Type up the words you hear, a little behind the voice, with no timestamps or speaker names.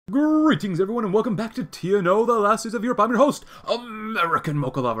Greetings everyone and welcome back to TNO, the last days of Europe. I'm your host, American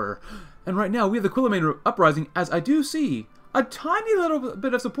Mocha Lover. And right now we have the Quilomane uprising, as I do see a tiny little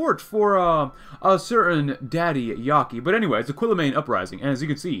bit of support for a certain Daddy Yaki. But anyway, it's the Quilomane uprising, and as you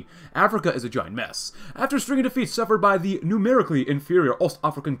can see, Africa is a giant mess. After a string of defeats suffered by the numerically inferior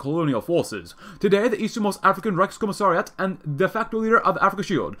Ostafrican colonial forces, today the easternmost African Reichskommissariat and de facto leader of Africa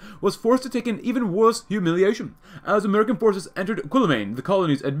Shield was forced to take an even worse humiliation, as American forces entered Quilomane, the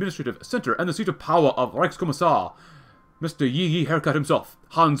colony's administrative center and the seat of power of Reichskommissar, Mr. Yee Haircut himself,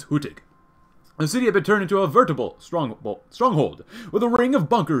 Hans Hüttig. The city had been turned into a veritable stronghold, with a ring of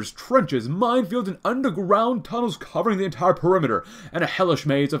bunkers, trenches, minefields, and underground tunnels covering the entire perimeter, and a hellish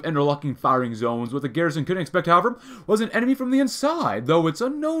maze of interlocking firing zones. What the garrison couldn't expect, however, was an enemy from the inside, though it's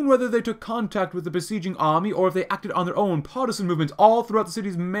unknown whether they took contact with the besieging army or if they acted on their own partisan movements all throughout the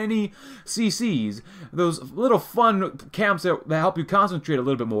city's many CCs, those little fun camps that help you concentrate a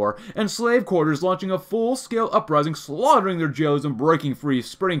little bit more, and slave quarters launching a full-scale uprising, slaughtering their jailers and breaking free,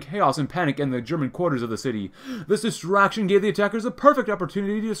 spreading chaos and panic in the German quarters of the city. This distraction gave the attackers a perfect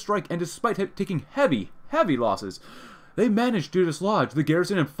opportunity to strike, and despite taking heavy losses, they managed to dislodge the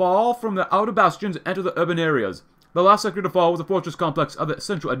garrison and fall from the outer bastions and enter the urban areas. The last sector to fall was the fortress complex of the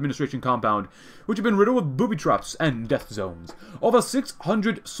central administration compound, which had been riddled with booby traps and death zones. Over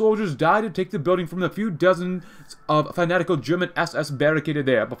 600 soldiers died to take the building from the few dozens of fanatical German SS barricaded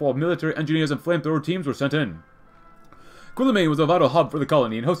there before military engineers and flamethrower teams were sent in. Quilomane was a vital hub for the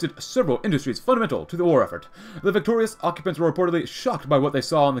colony and hosted several industries fundamental to the war effort. The victorious occupants were reportedly shocked by what they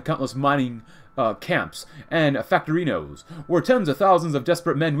saw in the countless mining camps and factorinos, where tens of thousands of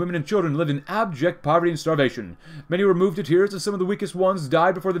desperate men, women, and children lived in abject poverty and starvation. Many were moved to tears, and some of the weakest ones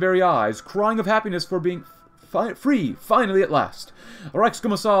died before their very eyes, crying of happiness for being free, finally at last.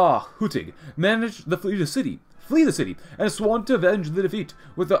 Reichskommissar Hüttig managed to flee the city, and sworn to avenge the defeat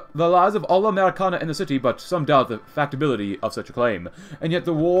with the lives of all Americana in the city, but some doubt the factibility of such a claim. And yet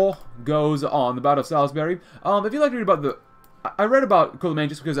the war goes on. The Battle of Salisbury. If you'd like to read about I read about Quilomane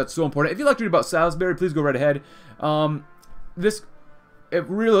just because that's so important. If you'd like to read about Salisbury, please go right ahead.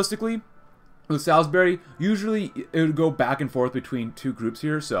 Realistically, with Salisbury, usually it would go back and forth between two groups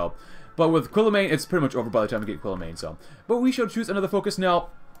here, so. But with Quilomane, it's pretty much over by the time we get Quilomane, so. But we shall choose another focus now.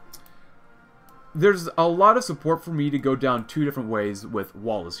 There's a lot of support for me to go down two different ways with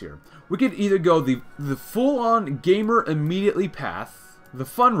Wallace here. We could either go the full-on gamer immediately path, the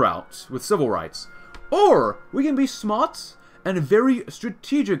fun route with civil rights, or we can be smart and very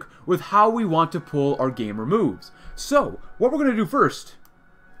strategic with how we want to pull our gamer moves. So, what we're going to do first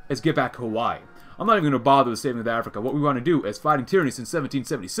is get back Hawaii. I'm not even going to bother with saving Africa. What we want to do is fighting tyranny since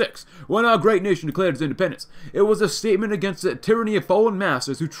 1776, when our great nation declared its independence. It was a statement against the tyranny of foreign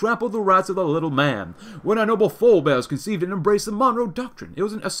masters who trampled the rights of the little man. When our noble forebears conceived and embraced the Monroe Doctrine, it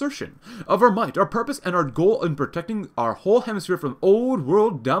was an assertion of our might, our purpose, and our goal in protecting our whole hemisphere from old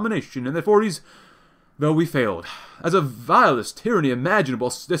world domination in the 40s. Though we failed, as a vilest tyranny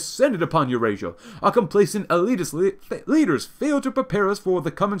imaginable descended upon Eurasia, our complacent elitist leaders failed to prepare us for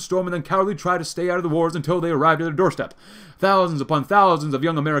the coming storm and then cowardly tried to stay out of the wars until they arrived at their doorstep. Thousands upon thousands of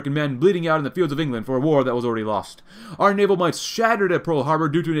young American men bleeding out in the fields of England for a war that was already lost. Our naval might shattered at Pearl Harbor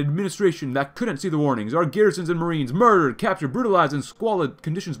due to an administration that couldn't see the warnings. Our garrisons and marines murdered, captured, brutalized, in squalid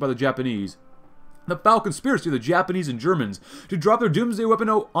conditions by the Japanese. The foul conspiracy of the Japanese and Germans to drop their doomsday weapon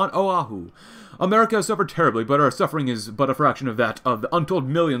on Oahu. America has suffered terribly, but our suffering is but a fraction of that of the untold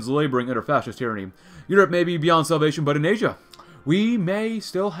millions laboring under fascist tyranny. Europe may be beyond salvation, but in Asia, we may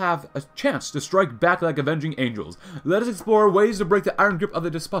still have a chance to strike back like avenging angels. Let us explore ways to break the iron grip of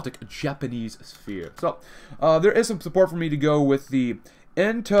the despotic Japanese sphere. So, there is some support for me to go with the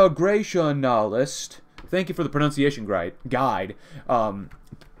integrationalist. Thank you for the pronunciation guide.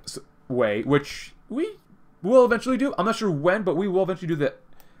 Way, which we will eventually do. I'm not sure when, but we will eventually do the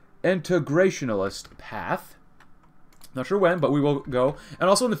integrationalist path. Not sure when, but we will go. And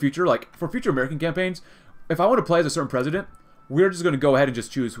also in the future, like for future American campaigns, if I want to play as a certain president, we're just going to go ahead and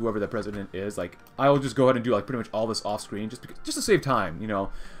just choose whoever that president is. Like I will just go ahead and do like pretty much all this off screen just to save time, you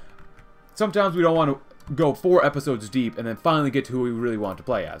know. Sometimes we don't want to go 4 episodes deep and then finally get to who we really want to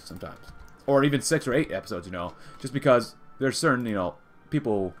play as sometimes. Or even 6 or 8 episodes, you know, just because there's certain, you know,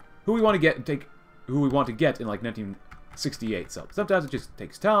 people who we want to get and take who we want to get in like 1968. So sometimes it just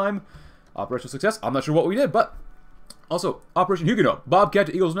takes time. Operational success. I'm not sure what we did, but also Operation Huguenot. Bobcat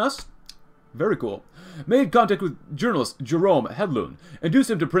to Eagle's Nest. Very cool. Made contact with journalist Jerome Hedlund. Induced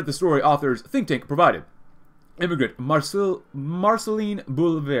him to print the story author's think tank provided. Immigrant Marceline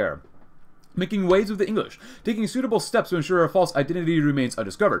Boulevard. making waves with the English, taking suitable steps to ensure our false identity remains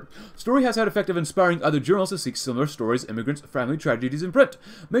undiscovered. Story has had effect of inspiring other journalists to seek similar stories, immigrants, family tragedies in print.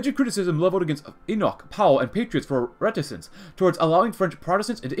 Major criticism leveled against Enoch, Powell, and Patriots for reticence towards allowing French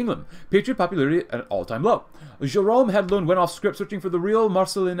Protestants into England. Patriot popularity at an all-time low. Jerome Hedlund went off script searching for the real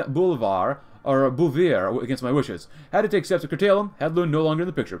Marcelin Boulevard, or Bouvier, against my wishes. Had to take steps to curtail him. Hedlund no longer in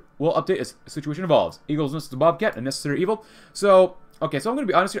the picture. We'll update as the situation evolves. Eagles versus the Bobcat, a necessary evil. So, okay, so I'm going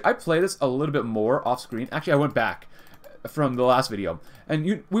to be honest here. I play this a little bit more off screen. Actually, I went back from the last video.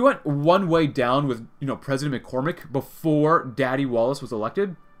 And we went one way down with, President McCormick before Daddy Wallace was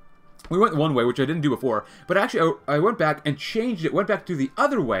elected. We went one way, which I didn't do before. But actually, I went back and changed it. Went back to the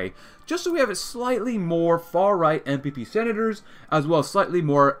other way, just so we have a slightly more far-right NPP senators, as well as slightly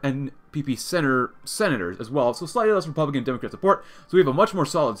more NPP senators as well. So slightly less Republican and Democrat support. So we have a much more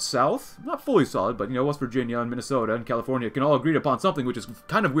solid South. Not fully solid, but, West Virginia and Minnesota and California can all agree upon something, which is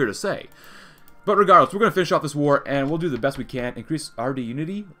kind of weird to say. But regardless, we're going to finish off this war, and we'll do the best we can. Increase RD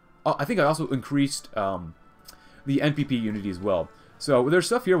unity. I think I also increased the NPP unity as well. So there's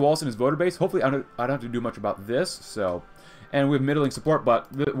stuff here, Wallace and his voter base. Hopefully I don't have to do much about this. So, and we have middling support, but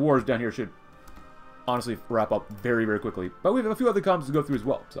the wars down here should honestly wrap up very, very quickly. But we have a few other comments to go through as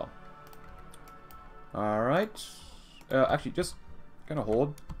well. So, all right. Actually, just kind of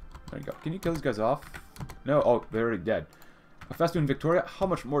hold. There you go. Can you kill these guys off? No. Oh, they're already dead. A festoon Victoria. How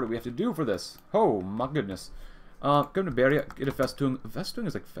much more do we have to do for this? Oh my goodness. Come to Beria. Get a festoon. Festoon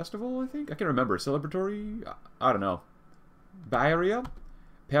is like festival, I think. I can't remember. Celebratory. I don't know. Bavaria,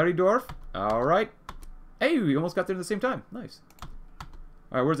 Peridorf. All right. Hey, we almost got there at the same time. Nice. All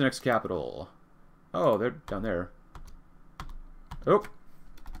right, where's the next capital? Oh, they're down there. Oh,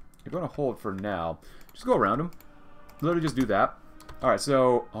 you're going to hold for now. Just go around them. Literally just do that. All right,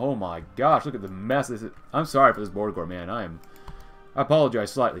 so, oh my gosh, look at the mess this is. I'm sorry for this border guard, man. I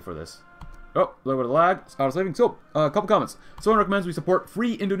apologize slightly for this. Oh, a little bit of lag. Auto saving. So, a couple comments. Someone recommends we support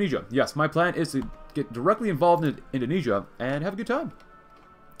free Indonesia. Yes, my plan is to get directly involved in Indonesia and have a good time.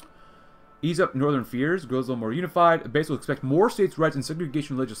 Ease up northern fears. Grows a little more unified. The base will expect more states' rights and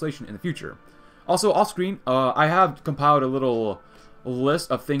segregation legislation in the future. Also, off screen, I have compiled a little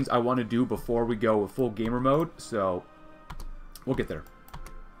list of things I want to do before we go with full gamer mode. So, we'll get there.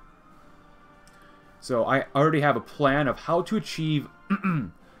 So, I already have a plan of how to achieve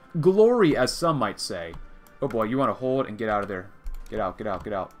glory, as some might say. Oh boy, you want to hold and get out of there. Get out, get out,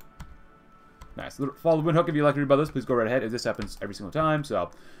 get out. Nice. Follow the windhook if you like to read about this. Please go right ahead. This happens every single time.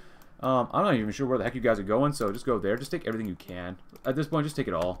 So, I'm not even sure where the heck you guys are going. So, just go there. Just take everything you can. At this point, just take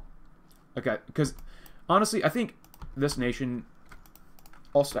it all. Okay, because honestly, I think this nation,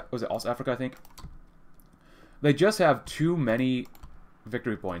 was it South Africa, I think? They just have too many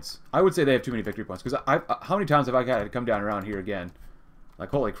victory points. I would say they have too many victory points. Because how many times have I got to come down around here again? Like,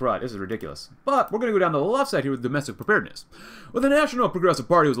 holy crud, this is ridiculous. But we're going to go down to the left side here with domestic preparedness. When the National Progressive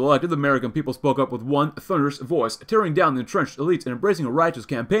Party was elected, the American people spoke up with one thunderous voice, tearing down the entrenched elites and embracing a righteous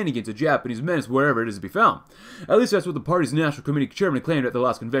campaign against the Japanese menace wherever it is to be found. At least that's what the party's National Committee chairman claimed at the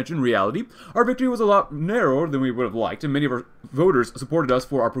last convention. In reality, our victory was a lot narrower than we would have liked, and many of our voters supported us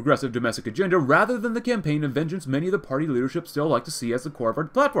for our progressive domestic agenda rather than the campaign of vengeance many of the party leadership still like to see as the core of our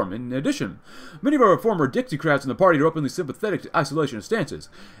platform. In addition, many of our former Dixiecrats in the party are openly sympathetic to isolationist stances,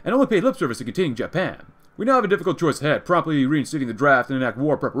 and only paid lip service to containing Japan. We now have a difficult choice ahead, promptly reinstating the draft and enact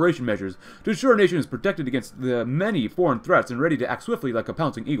war preparation measures to ensure our nation is protected against the many foreign threats and ready to act swiftly like a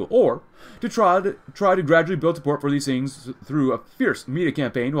pouncing eagle, or to try to gradually build support for these things through a fierce media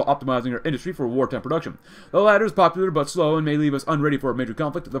campaign while optimizing our industry for wartime production. The latter is popular but slow and may leave us unready for a major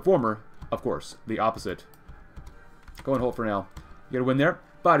conflict. The former, of course, the opposite. Go and hold for now. You gotta win there.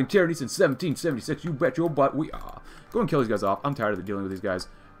 Fighting tyranny since 1776, you bet your butt we are. Go and kill these guys off. I'm tired of dealing with these guys.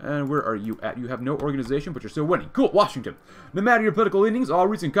 And where are you at? You have no organization, but you're still winning. Cool, Washington. No matter your political leanings, all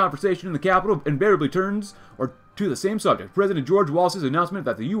recent conversation in the Capitol invariably turns to the same subject. President George Wallace's announcement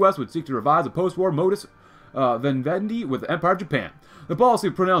that the U.S. would seek to revise a post-war modus vivendi with the Empire of Japan. The policy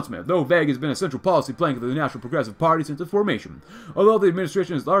pronouncement, though vague, has been a central policy plank of the National Progressive Party since its formation, although the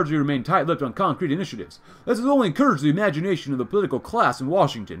administration has largely remained tight-lipped on concrete initiatives. This has only encouraged the imagination of the political class in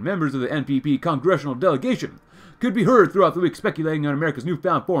Washington. Members of the NPP congressional delegation could be heard throughout the week speculating on America's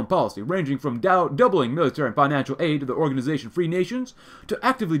newfound foreign policy, ranging from doubling military and financial aid to the organization Free Nations, to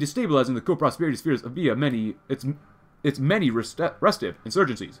actively destabilizing the co-prosperity spheres via its many restive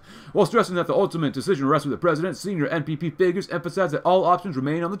insurgencies. While stressing that the ultimate decision rests with the president, senior NPP figures emphasize that all options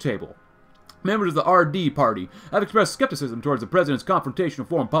remain on the table. Members of the RD party have expressed skepticism towards the president's confrontational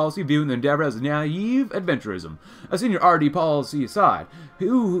foreign policy, viewing the endeavor as naive adventurism. A senior RD policy side,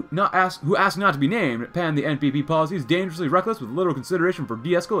 who asked not to be named, panned the NPP policy as dangerously reckless with little consideration for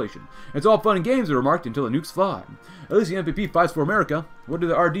de-escalation. It's all fun and games, they remarked, until the nukes fly. At least the NPP fights for America. What do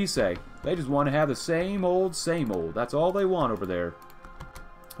the RD say? They just want to have the same old, same old. That's all they want over there.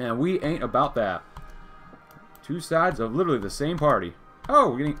 And we ain't about that. Two sides of literally the same party.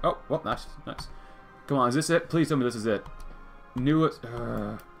 Oh, we're getting... Oh, well, nice, nice. Come on, is this it? Please tell me this is it. Knew it.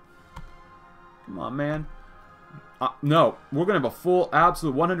 Come on, man. No, we're going to have a full,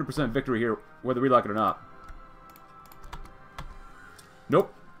 absolute 100% victory here, whether we like it or not.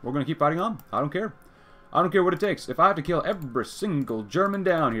 Nope. We're going to keep fighting on. I don't care. I don't care what it takes. If I have to kill every single German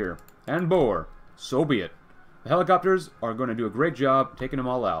down here, and Boer, so be it. The helicopters are going to do a great job taking them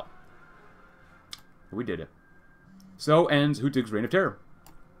all out. We did it. So ends Hutig's reign of terror.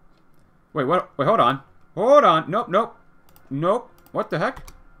 Wait, what? Wait, hold on. Hold on. Nope, nope. Nope. What the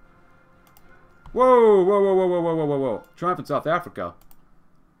heck? Whoa, whoa, whoa, whoa, whoa, whoa, whoa, whoa. Triumph in South Africa.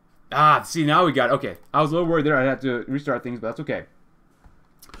 Ah, see, now we got it. Okay. I was a little worried there I'd have to restart things, but that's okay.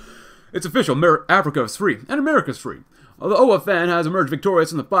 It's official. Africa is free. And America is free. The OFN has emerged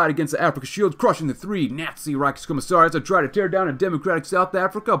victorious in the fight against the Africa Shield, crushing the three Nazi Reichskommissars that try to tear down a democratic South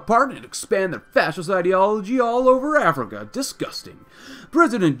Africa apart and expand their fascist ideology all over Africa. Disgusting.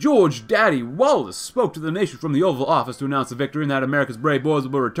 President George Daddy Wallace spoke to the nation from the Oval Office to announce the victory and that America's brave boys will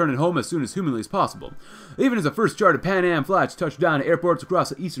be returning home as soon as humanly as possible. Even as the first chartered Pan Am flights touched down at airports across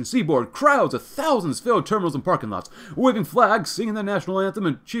the eastern seaboard, crowds of thousands filled terminals and parking lots, waving flags, singing the national anthem,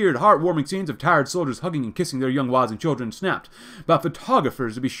 and cheered heartwarming scenes of tired soldiers hugging and kissing their young wives and children snapped by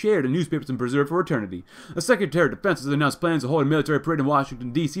photographers to be shared in newspapers and preserved for eternity. The Secretary of Defense has announced plans to hold a military parade in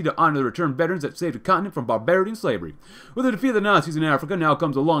Washington, D.C. to honor the returned veterans that saved the continent from barbarity and slavery. With the defeat of the Nazis in Africa, now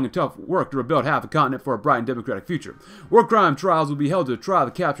comes a long and tough work to rebuild half the continent for a bright and democratic future. War crime trials will be held to try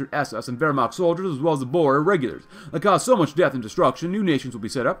the captured SS and Wehrmacht soldiers as well as the Boer irregulars that caused so much death and destruction. New nations will be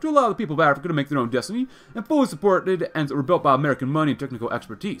set up to allow the people of Africa to make their own destiny and fully supported and rebuilt by American money and technical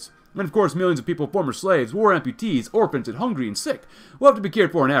expertise. And of course, millions of people, former slaves, war amputees, orphans, and hungry and sick, will have to be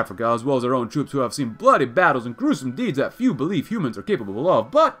cared for in Africa, as well as our own troops who have seen bloody battles and gruesome deeds that few believe humans are capable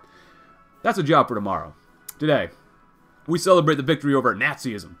of. But that's a job for tomorrow. Today, we celebrate the victory over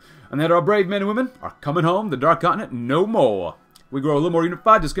Nazism, and that our brave men and women are coming home to the Dark Continent no more. We grow a little more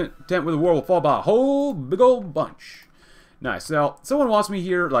unified, discontent with the war will fall by a whole big old bunch. Nice. So, someone wants me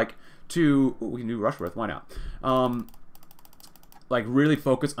here, like, to... Ooh, we can do Rushworth, why not? Like, really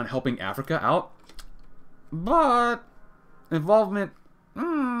focus on helping Africa out. But involvement,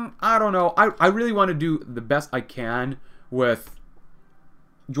 I don't know. I really want to do the best I can with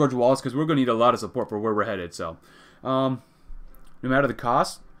George Wallace, because we're going to need a lot of support for where we're headed. So, no matter the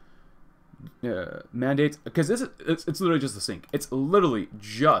cost, mandates, because it's literally just a sink. It's literally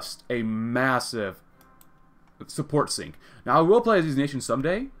just a massive support sink. Now, I will play as these nations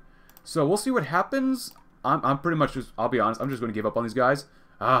someday, so we'll see what happens. I'm pretty much just, I'll be honest, I'm just going to give up on these guys.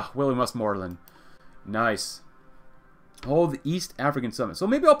 Ah, William Westmoreland. Nice. Hold the East African Summit. So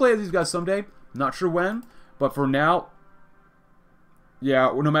maybe I'll play as these guys someday. Not sure when, but for now,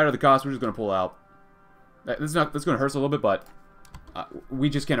 yeah, no matter the cost, we're just going to pull out. That's going to hurt us a little bit, but we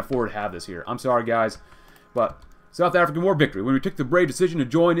just can't afford to have this here. I'm sorry, guys, but South African War victory. When we took the brave decision to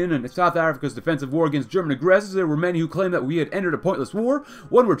join in South Africa's defensive war against German aggressors, there were many who claimed that we had entered a pointless war,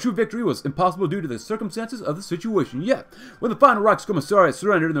 one where true victory was impossible due to the circumstances of the situation. Yet, when the final Reichskommissariat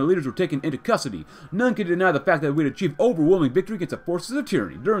surrendered and their leaders were taken into custody, none could deny the fact that we had achieved overwhelming victory against the forces of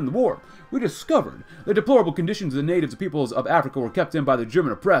tyranny. During the war, we discovered the deplorable conditions the natives and peoples of Africa were kept in by the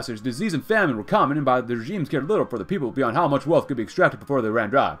German oppressors. Disease and famine were common, and by the regimes cared little for the people beyond how much wealth could be extracted before they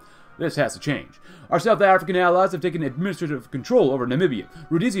ran dry. This has to change. Our South African allies have taken administrative control over Namibia,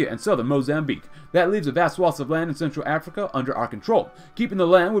 Rhodesia, and southern Mozambique. That leaves a vast swaths of land in Central Africa under our control. Keeping the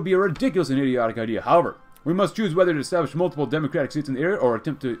land would be a ridiculous and idiotic idea. However, we must choose whether to establish multiple democratic states in the area or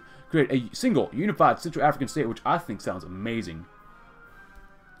attempt to create a single, unified Central African state, which I think sounds amazing.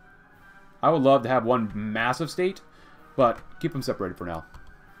 I would love to have one massive state, but keep them separated for now.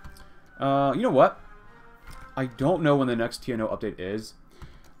 You know what? I don't know when the next TNO update is.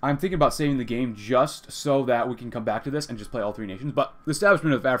 I'm thinking about saving the game just so that we can come back to this and just play all three nations. But the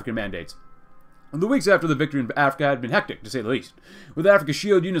establishment of African mandates. The weeks after the victory in Africa had been hectic, to say the least. With Africa's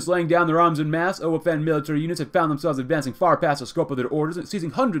shield units laying down their arms en masse, OFN military units had found themselves advancing far past the scope of their orders and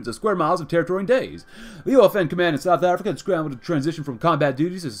seizing hundreds of square miles of territory in days. The OFN command in South Africa had scrambled to transition from combat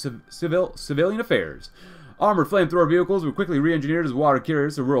duties to civilian affairs. Armored flamethrower vehicles were quickly re-engineered as water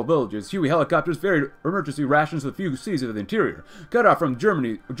carriers to rural villages. Huey helicopters ferried emergency rations to the few cities of the interior, cut off from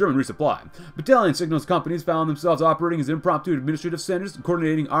German resupply. Battalion signals companies found themselves operating as impromptu administrative centers,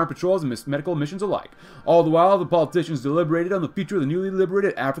 coordinating armed patrols and medical missions alike. All the while, the politicians deliberated on the future of the newly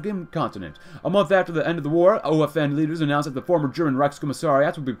liberated African continent. A month after the end of the war, OFN leaders announced that the former German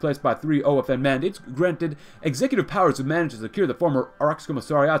Reichskommissariats would be replaced by 3 OFN mandates, granted executive powers to manage to secure the former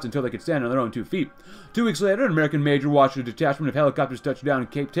Reichskommissariats until they could stand on their own 2 feet. 2 weeks later, an American major watched a detachment of helicopters touch down in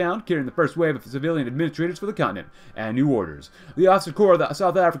Cape Town, carrying the first wave of civilian administrators for the continent, and new orders. The officer corps of the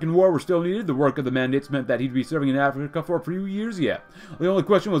South African War were still needed. The work of the mandates meant that he'd be serving in Africa for a few years yet. The only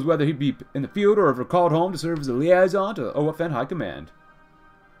question was whether he'd be in the field or if recalled home to serve as a liaison to the OFN High Command.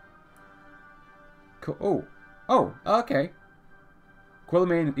 Okay.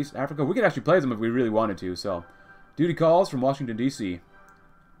 Quilomane in East Africa. We could actually play them if we really wanted to, so. Duty calls from Washington, D.C.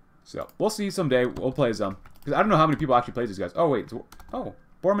 So, we'll see someday. We'll play them. Because I don't know how many people actually play these guys. Oh, wait. Oh,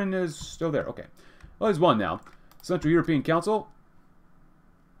 Borman is still there. Okay. Well, he's one now. Central European Council.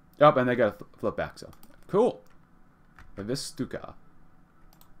 Oh, and they got to flip back, so. Cool. Vistuka.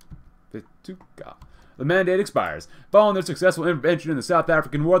 The mandate expires. Following their successful intervention in the South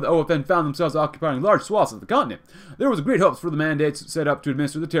African War, the OFN found themselves occupying large swaths of the continent. There was great hopes for the mandates set up to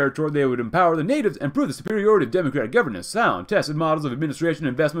administer the territory. They would empower the natives and prove the superiority of democratic governance. Sound, tested models of administration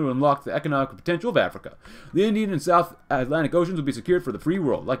and investment would unlock the economic potential of Africa. The Indian and South Atlantic Oceans would be secured for the free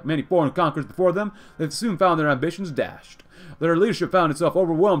world. Like many foreign conquerors before them, they soon found their ambitions dashed. Their leadership found itself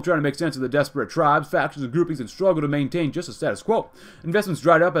overwhelmed trying to make sense of the desperate tribes, factions, and groupings and struggled to maintain just the status quo. Investments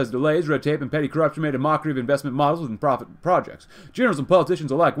dried up as delays, red tape, and petty corruption made a mockery of investment models and profit projects. Generals and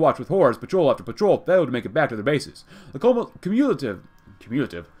politicians alike watched with horror as patrol after patrol failed to make it back to their bases. The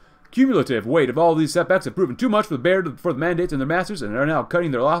cumulative weight of all these setbacks have proven too much for the mandates and their masters, and are now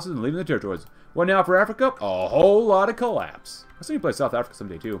cutting their losses and leaving the territories. What now for Africa? A whole lot of collapse. I still need to play South Africa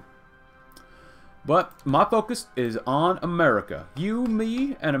someday too. But my focus is on America. You,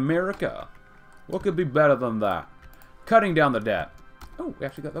 me, and America. What could be better than that? Cutting down the debt. Oh, we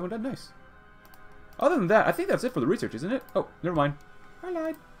actually got that one done. Nice. Other than that, I think that's it for the research, isn't it? Oh, never mind. I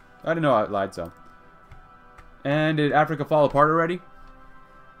lied. I didn't know I lied, so. And did Africa fall apart already?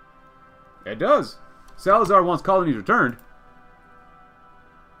 It does. Salazar wants colonies returned.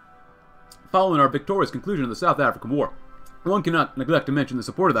 Following our victorious conclusion of the South African War, one cannot neglect to mention the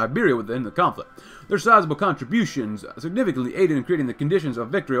support of Iberia within the conflict. Their sizable contributions significantly aided in creating the conditions of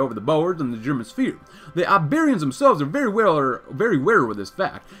victory over the Boers and the German sphere. The Iberians themselves are very aware with this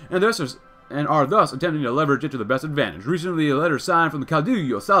fact, and are thus attempting to leverage it to their best advantage. Recently, a letter signed from the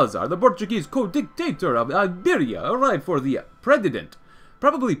Caudillo Salazar, the Portuguese co-dictator of Iberia, arrived for the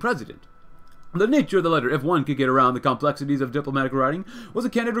probably president. The nature of the letter, if one could get around the complexities of diplomatic writing, was a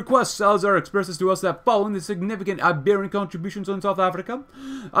candid request. Salazar expresses to us that following the significant Iberian contributions in South Africa,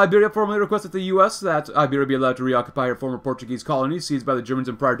 Iberia formally requested the U.S. that Iberia be allowed to reoccupy her former Portuguese colonies seized by the Germans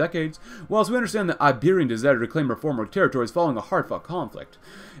in prior decades, whilst we understand the Iberian desire to reclaim her former territories following a hard-fought conflict.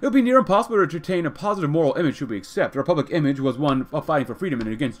 It would be near impossible to retain a positive moral image should we accept. Our public image was one of fighting for freedom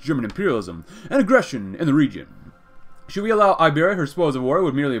and against German imperialism and aggression in the region. Should we allow Iberia her spoils of war, it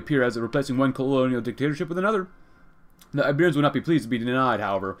would merely appear as replacing one colonial dictatorship with another. The Iberians would not be pleased to be denied,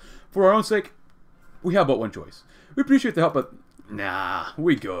 however. For our own sake, we have but one choice. We appreciate the help, but nah,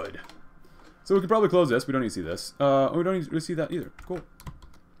 we good. So we can probably close this. We don't need to see this. We don't need to see that either. Cool.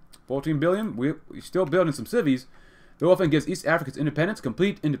 14 billion. We're still building some civies. The OFN gives East Africa's independence,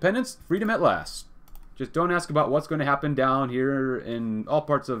 complete independence, freedom at last. Just don't ask about what's going to happen down here in all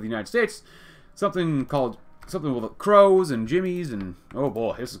parts of the United States. Something with crows and jimmies and... Oh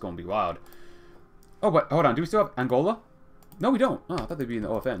boy, this is going to be wild. Oh, but hold on. Do we still have Angola? No, we don't. Oh, I thought they'd be in the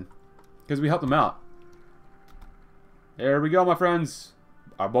OFN. Because we helped them out. There we go, my friends.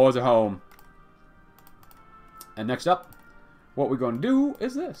 Our boys are home. And next up, what we're going to do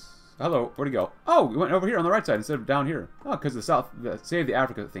is this. Hello, where'd he go? Oh, we went over here on the right side instead of down here. Oh, because the Save the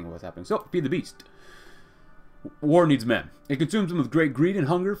Africa thing was happening. So, feed the beast. War needs men. It consumes them with great greed and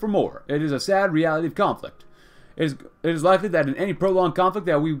hunger for more. It is a sad reality of conflict. It is likely that in any prolonged conflict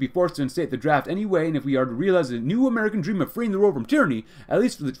that we would be forced to instate the draft anyway, and if we are to realize the new American dream of freeing the world from tyranny, at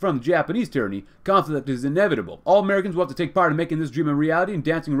least from the Japanese tyranny, conflict is inevitable. All Americans will have to take part in making this dream a reality, and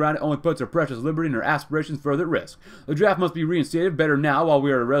dancing around it only puts our precious liberty and our aspirations further at risk. The draft must be reinstated, better now while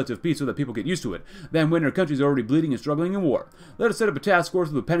we are at a relative peace so that people get used to it, than when our country is already bleeding and struggling in war. Let us set up a task force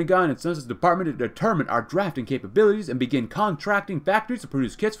with the Pentagon and Census Department to determine our drafting capabilities and begin contracting factories to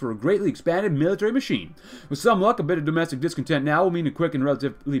produce kits for a greatly expanded military machine. With some luck, a bit of domestic discontent now will mean a quick and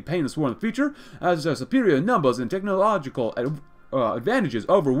relatively painless war in the future, as our superior numbers and technological advantages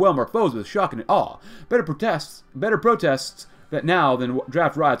overwhelm our foes with shock and awe. Better protests that now than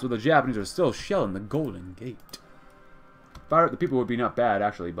draft riots where the Japanese are still shelling the Golden Gate. Fire up the people would be not bad,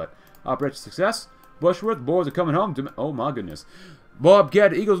 actually, but operation success. Bushworth, boys are coming home. Oh, my goodness.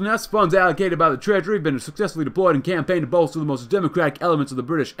 Bobcat Eagle's Nest, funds allocated by the Treasury have been successfully deployed in campaign to bolster the most democratic elements of the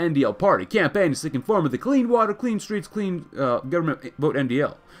British NDL party. Campaign to seek inform of the clean water, clean streets, clean government vote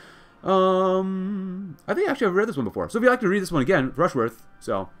NDL. I think actually I've read this one before. So if you'd like to read this one again, Rushworth.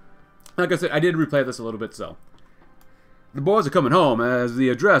 So, like I said, I did replay this a little bit, so. The boys are coming home. As the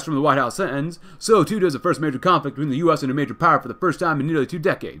address from the White House ends, so too does the first major conflict between the U.S. and a major power for the first time in nearly 2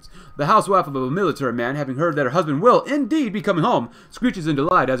 decades. The housewife of a military man, having heard that her husband will indeed be coming home, screeches in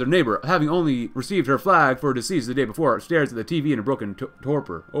delight as her neighbor, having only received her flag for deceased the day before, stares at the TV in a broken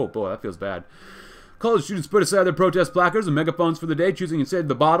torpor. Oh boy, that feels bad. College students put aside their protest placards and megaphones for the day, choosing instead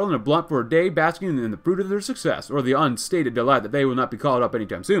the bottle and a blunt for a day, basking in the fruit of their success, or the unstated delight that they will not be called up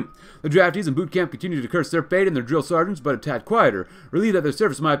anytime soon. The draftees in boot camp continue to curse their fate and their drill sergeants, but a tad quieter, relieved that their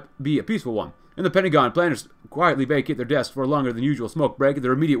service might be a peaceful one. In the Pentagon, planners quietly vacate their desks for a longer than usual smoke break, and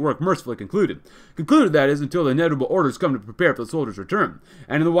their immediate work mercifully concluded. Concluded, that is, until the inevitable orders come to prepare for the soldiers' return.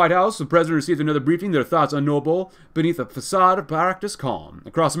 And in the White House, the President received another briefing, their thoughts unknowable, beneath a facade of practiced calm.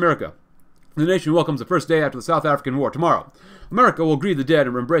 Across America, the nation welcomes the first day after the South African War tomorrow. America will grieve the dead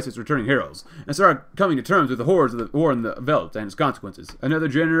and embrace its returning heroes, and start coming to terms with the horrors of the war in the veldt and its consequences. Another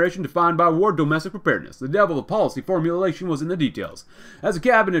generation defined by war, domestic preparedness. The devil of policy formulation was in the details. As the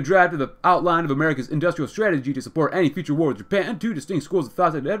cabinet drafted the outline of America's industrial strategy to support any future war with Japan, 2 distinct schools of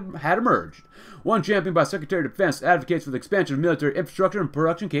thought had emerged. One, championed by Secretary of Defense, advocates for the expansion of military infrastructure and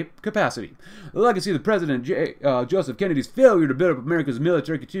production capacity. The legacy of the President Joseph Kennedy's failure to build up America's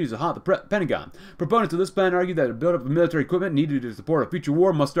military continues to haunt the Pentagon. Proponents of this plan argue that a build-up of military equipment needed to support a future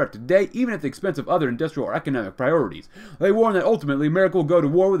war must start today, even at the expense of other industrial or economic priorities. They warn that ultimately America will go to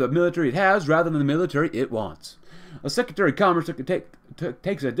war with the military it has rather than the military it wants. The Secretary of Commerce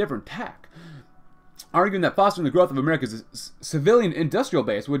takes a different tack, arguing that fostering the growth of America's civilian industrial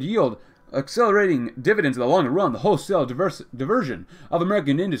base would yield accelerating dividends in the long run. The wholesale diversion of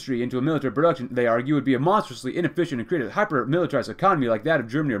American industry into a military production, they argue, would be a monstrously inefficient and create a hyper-militarized economy like that of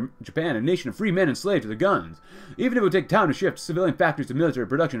Germany or Japan, a nation of free men enslaved to the guns. Even if it would take time to shift civilian factories to military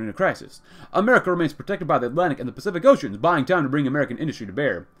production in a crisis, America remains protected by the Atlantic and the Pacific Oceans, buying time to bring American industry to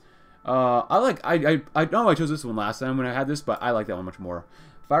bear. I know I chose this one last time when I had this, but I like that one much more.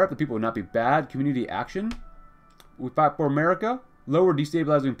 Fire up the people would not be bad. Community action. We fight for America. Lower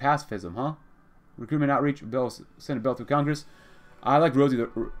destabilizing pacifism, huh? Recruitment outreach, send a bill through Congress. I like Rosie the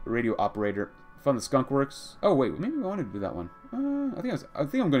radio operator. Fund the skunk works. Oh wait, maybe I wanted to do that one. I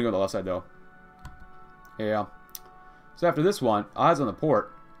think I'm going to go to the left side though. Yeah. So after this one, eyes on the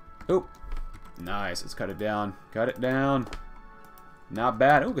port. Oh, nice. Let's cut it down. Cut it down. Not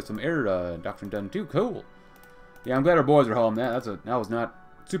bad. Oh, get some air doctrine done too. Cool. Yeah, I'm glad our boys are home. That was not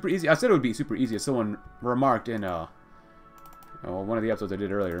super easy. I said it would be super easy, as someone remarked in one of the episodes I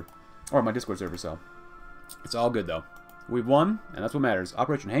did earlier, or my Discord server. So it's all good though. We've won, and that's what matters.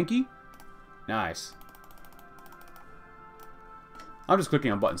 Operation Hanky. Nice. I'm just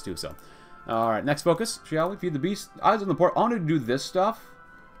clicking on buttons too. So, all right. Next focus, shall we? Feed the beast. Eyes on the port. I want to do this stuff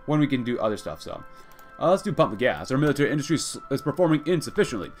when we can do other stuff. So. Let's do pump the gas. Our military industry is performing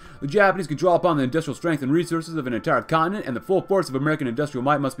insufficiently. The Japanese can draw upon the industrial strength and resources of an entire continent, and the full force of American industrial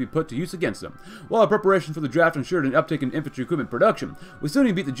might must be put to use against them. While our preparation for the draft ensured an uptick in infantry equipment production, we still need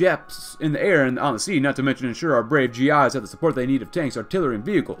to beat the Japs in the air and on the sea, not to mention ensure our brave GIs have the support they need of tanks, artillery, and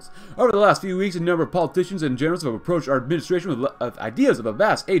vehicles. Over the last few weeks, a number of politicians and generals have approached our administration with ideas of a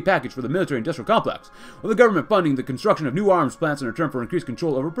vast aid package for the military-industrial complex, with the government funding the construction of new arms plants in return for increased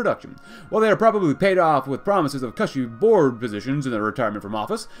control over production. While they are probably paid off with promises of cushy board positions in their retirement from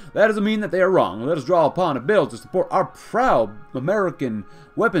office, that doesn't mean that they are wrong. Let us draw upon a bill to support our proud American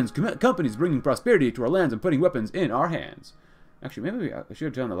weapons companies, bringing prosperity to our lands and putting weapons in our hands. Actually, maybe I should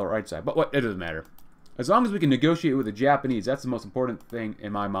have done the right side, but what? It doesn't matter. As long as we can negotiate with the Japanese, that's the most important thing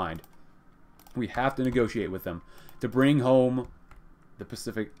in my mind. We have to negotiate with them to bring home the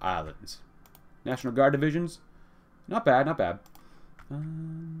Pacific Islands. National Guard divisions, not bad, not bad.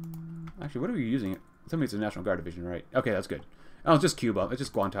 Actually, what are we using? Tell me it's a National Guard division, right? Okay, that's good. Oh, it's just Cuba. It's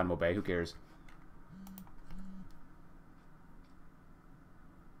just Guantanamo Bay. Who cares?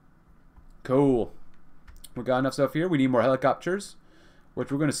 Cool. We got enough stuff here. We need more helicopters, which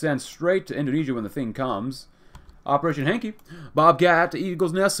we're going to send straight to Indonesia when the thing comes. Operation Hanky. Bobcat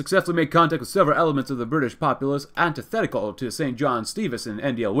Eagle's Nest successfully made contact with several elements of the British populace antithetical to St. John Stuyvesant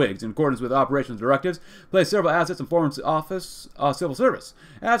and NDL Whigs. In accordance with operations directives, placed several assets in Foreign Office civil service.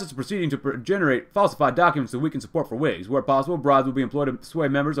 Assets are proceeding to generate falsified documents to weaken support for Whigs. Where possible, bribes will be employed to sway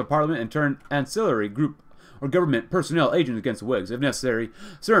members of Parliament and turn ancillary group or government personnel agents against the Whigs. If necessary,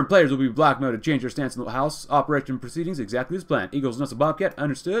 certain players will be blackmailed to change their stance in the House. Operation proceedings exactly as planned. Eagles Nest of Bobcat.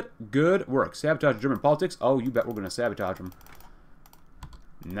 Understood. Good work. Sabotage German politics. Oh, you bet we're going to sabotage them.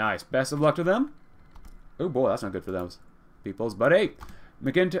 Nice. Best of luck to them. Oh, boy, that's not good for those peoples. But, hey,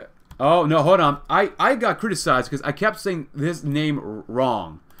 McIntyre. Oh, no, hold on. I got criticized because I kept saying this name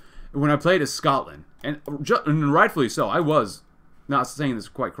wrong when I played as Scotland. And rightfully so. I was not saying this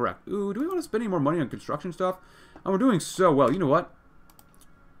quite correct. Ooh, do we want to spend any more money on construction stuff? And we're doing so well. You know what?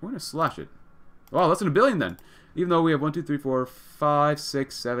 We're going to slash it. Wow, less than $1 billion then. Even though we have 1, 2, 3, 4, 5,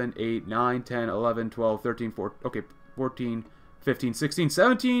 6, 7, 8, 9, 10, 11, 12, 13, 14, okay, 14, 15, 16,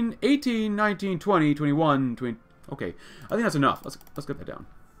 17, 18, 19, 20, 21, 20. Okay, I think that's enough. Let's get that down.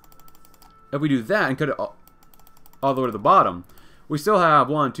 If we do that and cut it all the way to the bottom, we still have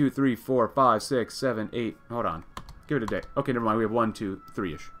 1, 2, 3, 4, 5, 6, 7, 8. Hold on. Give it a day. Okay, never mind. We have 1, 2,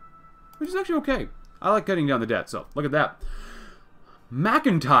 3-ish. Which is actually okay. I like cutting down the debt, so look at that.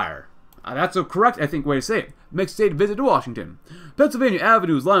 McIntyre. That's a correct, I think, way to say it. Makes a state visit to Washington. Pennsylvania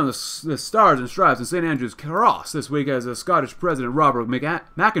Avenue is lined with the stars and stripes in St. Andrew's Cross this week as the Scottish President Robert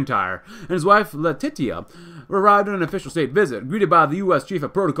McIntyre and his wife Letitia arrived on an official state visit, greeted by the U.S. Chief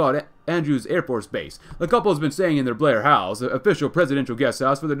of Protocol at Andrews Air Force Base. The couple has been staying in their Blair House, the official presidential guest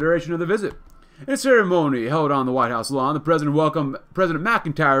house, for the duration of the visit. In a ceremony held on the White House lawn, the President welcomed President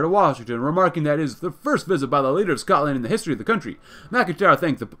McIntyre to Washington, remarking that it is the first visit by the leader of Scotland in the history of the country. McIntyre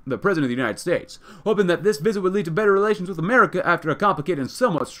thanked the President of the United States, hoping that this visit would lead to better relations with America after a complicated and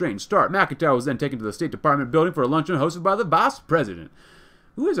somewhat strange start. McIntyre was then taken to the State Department building for a luncheon hosted by the Vice President.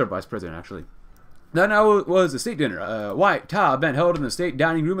 Who is our Vice President, actually? That now was a state dinner. A white tie event held in the state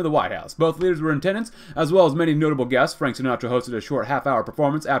dining room of the White House. Both leaders were in attendance, as well as many notable guests. Frank Sinatra hosted a short half-hour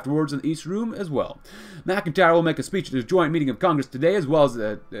performance afterwards in the East Room as well. McIntyre will make a speech at his joint meeting of Congress today, as well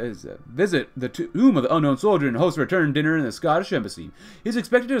as visit the tomb of the unknown soldier and host a return dinner in the Scottish Embassy. He's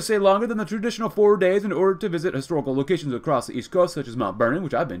expected to stay longer than the traditional 4 days in order to visit historical locations across the East Coast, such as Mount Vernon,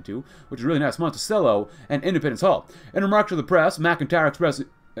 which I've been to, which is really nice, Monticello, and Independence Hall. In remarks to the press, McIntyre expressed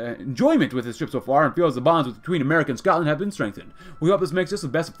enjoyment with his trip so far and feels the bonds between America and Scotland have been strengthened. We hope this makes us the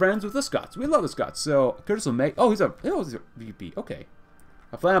best of friends with the Scots. We love the Scots. So, Curtis will make... Oh, he's a VP. Okay.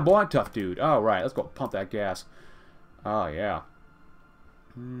 A flamboyant, tough dude. All right, let's go pump that gas. Oh, yeah.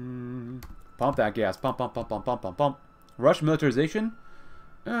 Pump that gas. Pump, pump, pump, pump, pump, pump, pump. Rush militarization?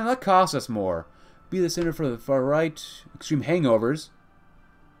 That costs us more. Be the center for the far right. Extreme hangovers.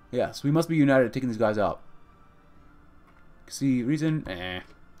 Yes, we must be united taking these guys out. See, reason?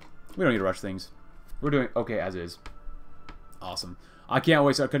 We don't need to rush things. We're doing okay as is. Awesome. I can't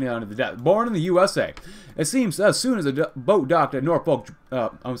wait to start cutting down to the debt. Born in the USA. It seems as soon as a boat docked at Norfolk,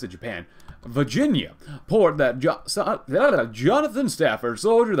 I almost said Japan, Virginia, port that Jonathan Stafford,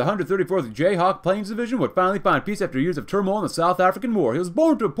 soldier of the 134th Jayhawk Plains Division, would finally find peace after years of turmoil in the South African War. He was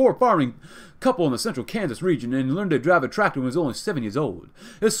born to a poor farming couple in the central Kansas region and learned to drive a tractor when he was only 7 years old.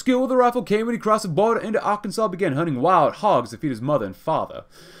 His skill with the rifle came when he crossed the border into Arkansas and began hunting wild hogs to feed his mother and father.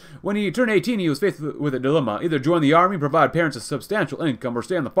 When he turned 18, he was faced with a dilemma: either join the army, provide parents a substantial income, or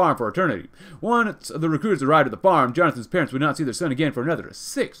stay on the farm for eternity. Once the recruiters arrived at the farm, Jonathan's parents would not see their son again for another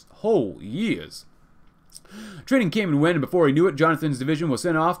 6 whole years. Training came and went, and before he knew it, Jonathan's division was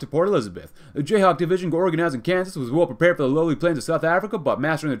sent off to Port Elizabeth. The Jayhawk division, organized in Kansas, was well prepared for the lowly plains of South Africa, but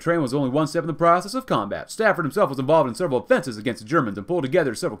mastering the terrain was only one step in the process of combat. Stafford himself was involved in several offenses against the Germans and pulled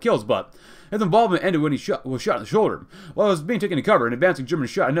together several kills, but his involvement ended when he was shot in the shoulder. While he was being taken to cover, an advancing German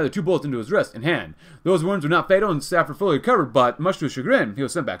shot another 2 bullets into his wrist and hand. Those wounds were not fatal, and Stafford fully recovered, but much to his chagrin, he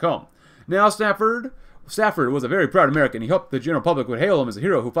was sent back home. Now Stafford was a very proud American. He hoped the general public would hail him as a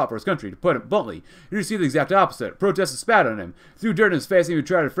hero who fought for his country. To put it bluntly, he received the exact opposite. Protesters spat on him, threw dirt in his face, and even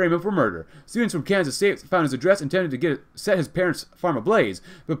tried to frame him for murder. Students from Kansas State found his address, intended to set his parents' farm ablaze,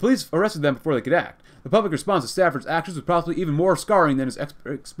 but police arrested them before they could act. The public response to Stafford's actions was possibly even more scarring than his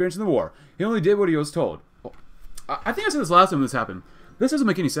experience in the war. He only did what he was told. I think I said this last time when this happened. This doesn't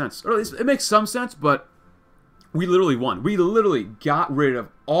make any sense. Or at least it makes some sense, but we literally won. We literally got rid of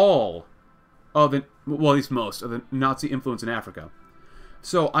all of the, well, at least most of the Nazi influence in Africa.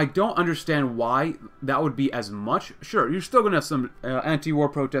 So I don't understand why that would be as much. Sure, you're still going to have some anti-war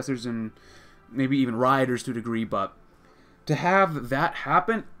protesters and maybe even rioters to a degree, but to have that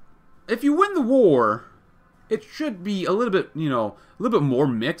happen, if you win the war, it should be a little bit, a little bit more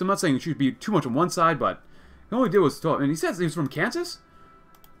mixed. I'm not saying it should be too much on one side, but He only did was 12. And he says he's from Kansas?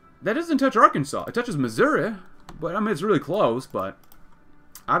 That doesn't touch Arkansas. It touches Missouri. But, I mean, it's really close, but...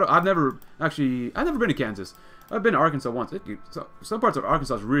 I've never been to Kansas. I've been to Arkansas once. Some parts of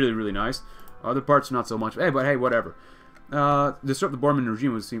Arkansas is really, really nice. Other parts, not so much. Hey, but hey, whatever. Disrupt the Borman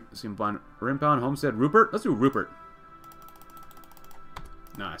regime would seem fine. Rimpound, Homestead, Rupert? Let's do Rupert.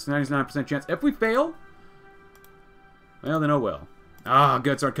 Nice. 99% chance. If we fail... Well, then oh well. Ah,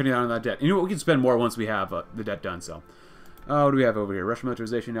 good. Start cutting down on that debt. You know what? We can spend more once we have the debt done, so... what do we have over here? Russian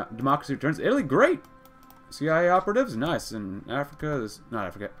militarization. Democracy returns. Italy, great! CIA operatives, nice. And Africa, not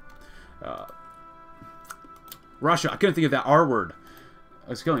Africa. Russia, I couldn't think of that R word.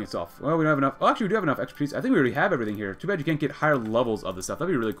 It's killing itself. Well, we don't have enough. Well, actually, we do have enough expertise. I think we already have everything here. Too bad you can't get higher levels of this stuff.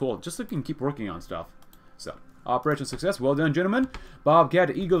 That'd be really cool. Just so we can keep working on stuff. So, Operation success. Well done, gentlemen. Bobcat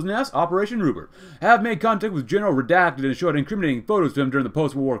to Eagle's Nest. Operation Rupert. Have made contact with General Redacted and showed incriminating photos to him during the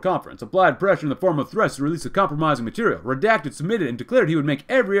post-war conference. Applied pressure in the form of threats to release the compromising material. Redacted submitted and declared he would make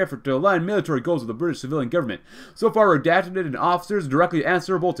every effort to align military goals with the British civilian government. So far, Redacted and officers directly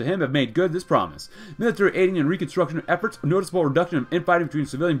answerable to him have made good this promise. Military aiding and reconstruction efforts. Noticeable reduction of infighting between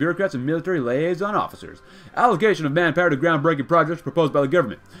civilian bureaucrats and military liaison officers. Allocation of manpower to groundbreaking projects proposed by the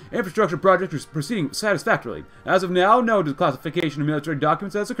government. Infrastructure projects are proceeding satisfactorily. As of now, no declassification of military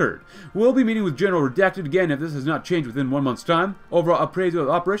documents has occurred. We'll be meeting with General Redacted again if this has not changed within 1 month's time. Overall appraisal of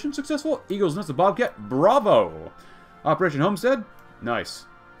the operation successful. Eagles Nest of Bobcat, bravo! Operation Homestead, nice.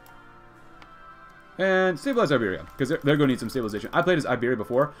 And stabilize Iberia, because they're going to need some stabilization. I played as Iberia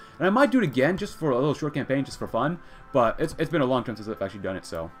before, and I might do it again just for a little short campaign, just for fun. But it's been a long time since I've actually done it,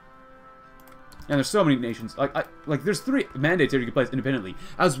 so... And there's so many nations, like there's 3 mandates here you can play as independently,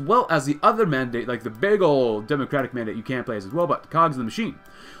 as well as the other mandate, like the big old democratic mandate you can't play as well, but cogs of the machine.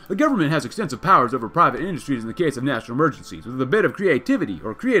 The government has extensive powers over private industries in the case of national emergencies. With a bit of creativity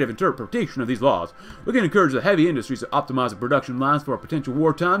or creative interpretation of these laws, we can encourage the heavy industries to optimize the production lines for potential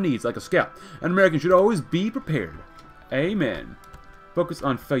wartime needs like a scout. And Americans should always be prepared. Amen. Focus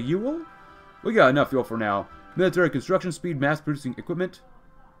on fuel? We got enough fuel for now. Military construction speed, mass producing equipment.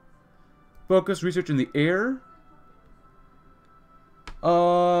 Focus research in the air.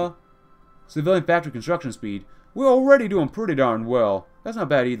 Civilian factory construction speed. We're already doing pretty darn well. That's not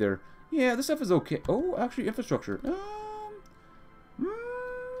bad either. Yeah, this stuff is okay. Oh, actually, infrastructure.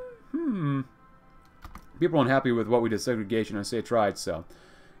 People are unhappy with what we did segregation. I say it's right, so.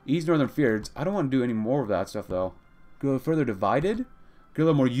 East Northern Fields. I don't want to do any more of that stuff, though. Get a little further divided. Get a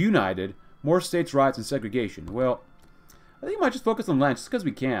little more united. More states' rights and segregation. Well, I think we might just focus on land just because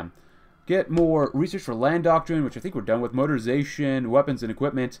we can. Get more research for land doctrine, which I think we're done with. Motorization, weapons, and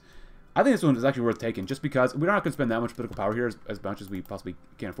equipment. I think this one is actually worth taking, just because we're not going to spend that much political power here as much as we possibly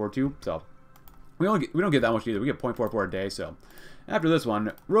can afford to. So we don't get that much either. We get 0.44 a day. So after this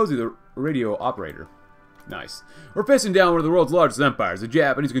one, Rosie the radio operator. Nice. We're facing down one of the world's largest empires. The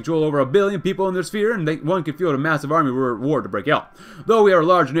Japanese control over 1 billion people in their sphere, and one can field a massive army were war to break out. Though we are a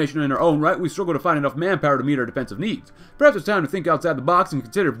large nation in our own right, we struggle to find enough manpower to meet our defensive needs. Perhaps it's time to think outside the box and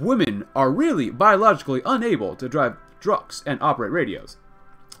consider if women are really biologically unable to drive trucks and operate radios.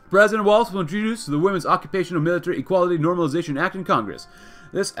 President Wallace will introduce the Women's Occupational Military Equality Normalization Act in Congress.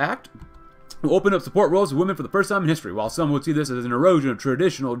 This act will open up support roles to women for the first time in history. While some would see this as an erosion of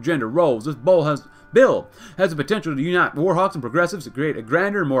traditional gender roles, this bill has the potential to unite warhawks and progressives to create a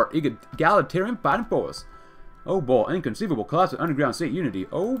grander, more egalitarian fighting force. Oh boy, inconceivable collapse of underground state unity.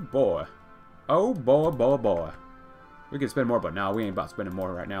 Oh boy. Oh boy, boy, boy. We can spend more, but no, we ain't about spending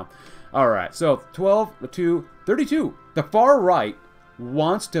more right now. Alright, so 12 to 32. The far right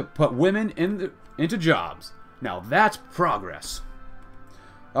wants to put women into jobs. Now that's progress.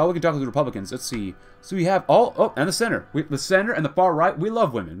 Oh, we can talk to the Republicans. Let's see. So we have and the center. The center and the far right, we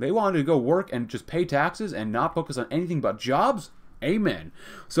love women. They wanted to go work and just pay taxes and not focus on anything but jobs. Amen.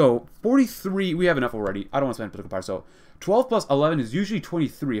 So 43, we have enough already. I don't want to spend political power. So 12 plus 11 is usually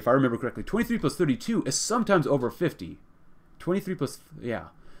 23, if I remember correctly. 23 plus 32 is sometimes over 50. 23 plus, yeah.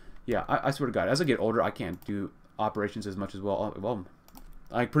 Yeah, I swear to God, as I get older, I can't do operations as much as well,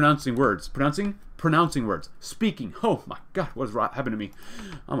 like pronouncing words. Pronouncing words. Speaking. Oh my God, what has happened to me?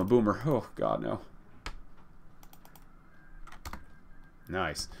 I'm a boomer. Oh God, no.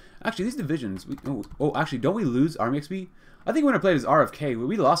 Nice. Actually, these divisions... actually, don't we lose Army XP? I think when I played as RFK,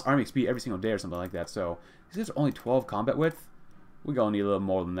 we lost Army XP every single day or something like that, so... These are only 12 combat width? We're gonna need a little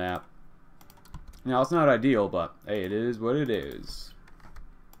more than that. Now, it's not ideal, but hey, it is what it is.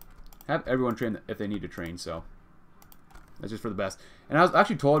 Have everyone train if they need to train, so... That's just for the best. And I was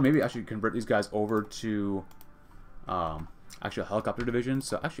actually told maybe I should convert these guys over to... actually a helicopter division,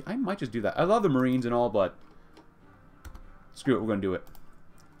 so actually, I might just do that. I love the Marines and all, but... Screw it, we're gonna do it.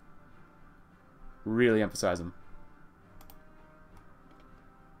 Really emphasize them.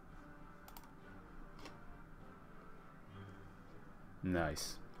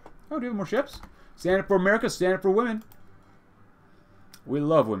 Nice. Oh, do you have more ships? Stand up for America, stand up for women. We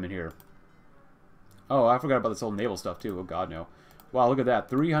love women here. Oh, I forgot about this whole naval stuff, too. Oh, God, no. Wow, look at that.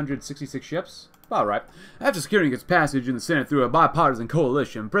 366 ships? All right. After securing its passage in the Senate through a bipartisan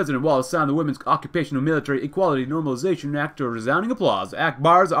coalition, President Wallace signed the Women's Occupational Military Equality Normalization Act to resounding applause. The act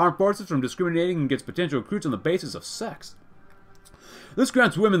bars the armed forces from discriminating against potential recruits on the basis of sex. This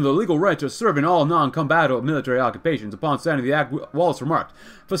grants women the legal right to serve in all non-combatant military occupations. Upon signing the act, Wallace remarked,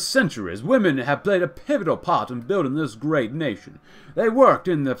 "For centuries, women have played a pivotal part in building this great nation. They worked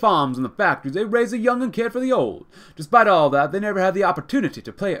in the farms and the factories. They raised the young and cared for the old. Despite all that, they never had the opportunity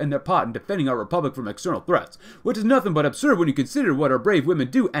to play their part in defending our republic from external threats, which is nothing but absurd when you consider what our brave women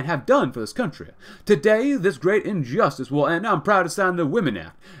do and have done for this country. Today, this great injustice will end. I'm proud to sign the Women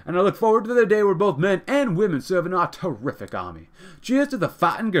Act, and I look forward to the day where both men and women serve in our terrific army. Cheers to the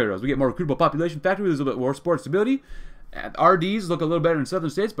fighting girls. We get more recruitable population factor with a little bit more sport stability. And RDs look a little better in southern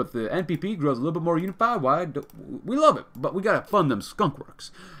states, but the NPP grows a little bit more unified. Why? We love it, but we gotta fund them skunk works.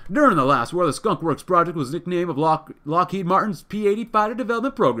 During the last war, the Skunk Works project was nicknamed of Lockheed Martin's P-80 fighter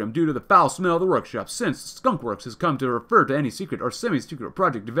development program due to the foul smell of the workshop. Since Skunk Works has come to refer to any secret or semi-secret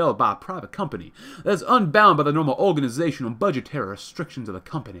project developed by a private company that is unbound by the normal organizational and budgetary restrictions of the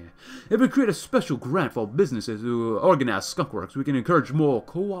company. If we create a special grant for businesses who organize Skunk Works, we can encourage more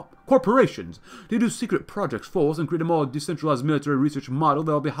corporations to do secret projects for us and create a more decentralized military research model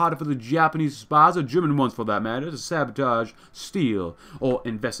that will be harder for the Japanese spies, or German ones for that matter, to sabotage, steal, or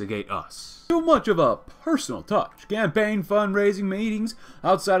investigate us. Too much of a personal touch. Campaign fundraising meetings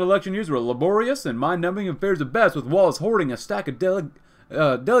outside election years were laborious and mind-numbing affairs at best, with Wallace hoarding a stack of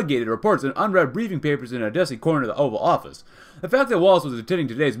delegated reports and unread briefing papers in a dusty corner of the Oval Office. The fact that Wallace was attending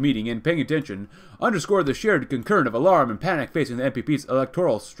today's meeting and paying attention underscored the shared concurrent of alarm and panic facing the NPP's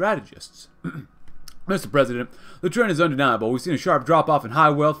electoral strategists. Mr. President, the trend is undeniable. We've seen a sharp drop-off in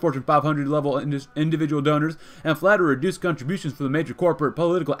high wealth, Fortune 500 level individual donors, and flat out reduced contributions from the major corporate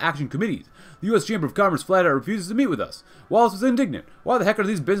political action committees. The U.S. Chamber of Commerce flat out refuses to meet with us. Wallace was indignant. Why the heck are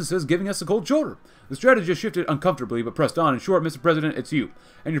these businesses giving us the cold shoulder? The strategist shifted uncomfortably, but pressed on. In short, Mr. President, it's you,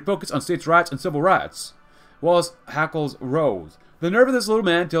 and your focus on states' rights and civil rights. Wallace hackles rose. The nerve of this little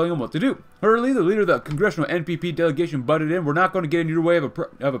man telling him what to do. Hurley, the leader of the congressional NPP delegation, butted in. We're not going to get in your way of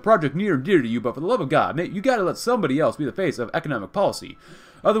a project near and dear to you, but for the love of God, mate, you got to let somebody else be the face of economic policy.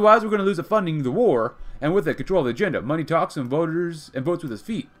 Otherwise, we're going to lose the funding the war, and with it, control the agenda. Money talks and votes with his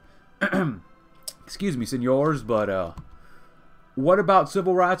feet. Excuse me, senors, but what about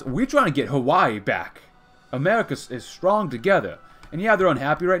civil rights? We're trying to get Hawaii back. America is strong together. And yeah, they're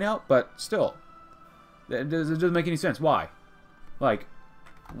unhappy right now, but still. It doesn't make any sense. Why? Like,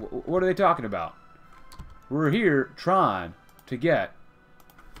 what are they talking about? We're here trying to get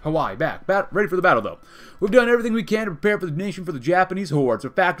Hawaii back. Ready for the battle, though. We've done everything we can to prepare for the nation for the Japanese hordes.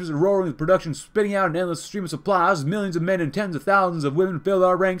 Our factories are roaring with production, spitting out an endless stream of supplies. Millions of men and tens of thousands of women fill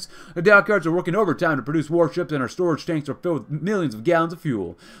our ranks. Our dockyards are working overtime to produce warships, and our storage tanks are filled with millions of gallons of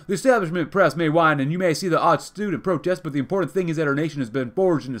fuel. The establishment press may whine, and you may see the odd student protest, but the important thing is that our nation has been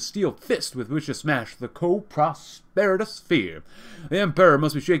forged in a steel fist with which to smash the co-prosperity sphere. The Emperor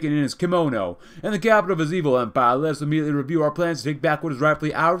must be shaken in his kimono, and the capital of his evil empire. Let us immediately review our plans to take back what is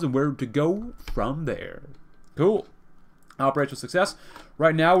rightfully ours and where to go from there. Cool. Operational success.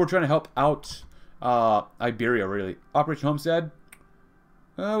 Right now, we're trying to help out Iberia, really. Operation Homestead.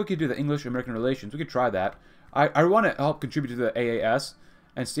 We could do the English-American relations. We could try that. I want to help contribute to the AAS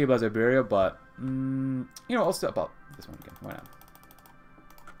and stabilize Iberia, but, you know, I'll step up this one again. Why not?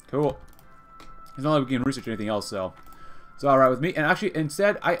 Cool. It's not like we can research anything else, so it's alright with me. And actually,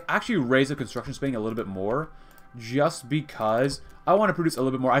 instead, I actually raised the construction spending a little bit more just because I want to produce a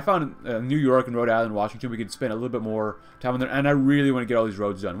little bit more. I found in New York and Rhode Island, Washington, we could spend a little bit more time on there, and I really want to get all these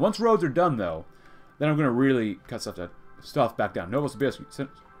roads done. Once roads are done, though, then I'm going to really cut stuff back down. Noble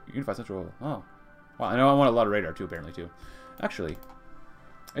Unified Central. Oh. Wow, I know I want a lot of radar, too, apparently, too. Actually,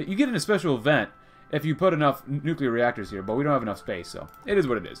 you get in a special event if you put enough nuclear reactors here, but we don't have enough space, so it is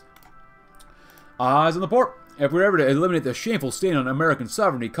what it is. Eyes on the port. If we're ever to eliminate the shameful stain on American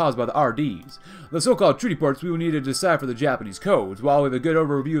sovereignty caused by the RDs, the so-called treaty ports, we will need to decipher the Japanese codes. While we have a good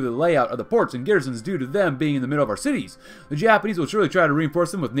overview of the layout of the ports and garrisons due to them being in the middle of our cities, the Japanese will surely try to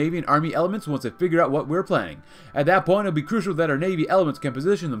reinforce them with Navy and Army elements once they figure out what we're planning. At that point, it will be crucial that our Navy elements can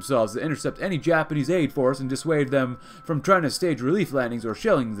position themselves to intercept any Japanese aid force and dissuade them from trying to stage relief landings or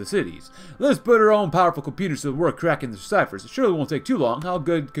shelling the cities. Let's put our own powerful computers to work cracking the ciphers. It surely won't take too long. How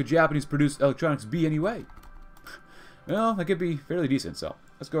good could Japanese produced electronics be anyway? Well, that could be fairly decent, so.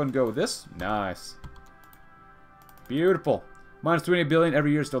 Let's go ahead and go with this. Nice. Beautiful. Minus 28 billion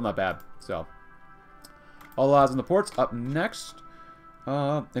every year, still not bad. So, all odds on the ports. Up next,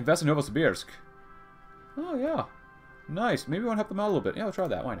 invest in Novosibirsk. Oh, yeah. Nice. Maybe we want to help them out a little bit. Yeah, we'll try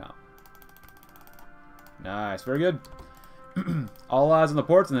that. Why not? Nice. Very good. All eyes on the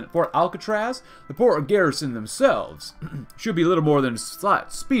ports, and then Port Alcatraz. The port garrison themselves should be little more than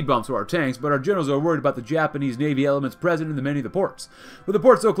slight speed bumps to our tanks, but our generals are worried about the Japanese Navy elements present in many of the ports. With the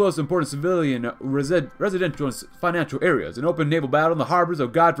ports so close to important civilian, residential, and financial areas, an open naval battle in the harbors, or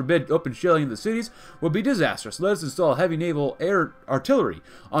God forbid, open shelling in the cities, would be disastrous. Let us install heavy naval air artillery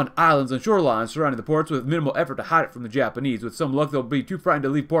on islands and shorelines surrounding the ports with minimal effort to hide it from the Japanese. With some luck, they'll be too frightened to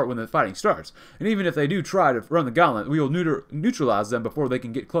leave port when the fighting starts. And even if they do try to run the gauntlet, we will neutralize them before they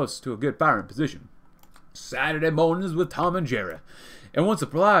can get close to a good firing position. Saturday mornings with Tom and Jerry. And one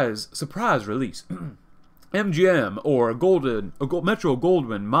surprise release. MGM, or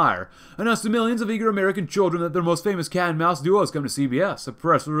Metro-Goldwyn-Mayer, announced to millions of eager American children that their most famous cat and mouse duo has come to CBS. A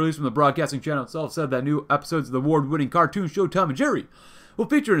press release from the broadcasting channel itself said that new episodes of the award-winning cartoon show Tom and Jerry will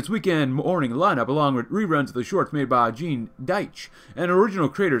feature in its weekend morning lineup, along with reruns of the shorts made by Gene Deitch and original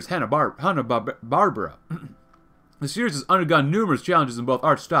creators Hanna-Barbera. The series has undergone numerous challenges in both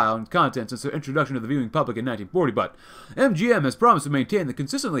art style and content since their introduction to the viewing public in 1940, but MGM has promised to maintain the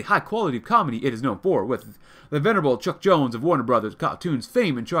consistently high quality of comedy it is known for, with the venerable Chuck Jones of Warner Brothers Cartoons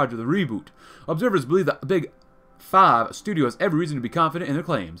fame in charge of the reboot. Observers believe the Big Five studio has every reason to be confident in their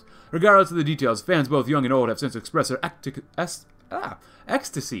claims. Regardless of the details, fans both young and old have since expressed their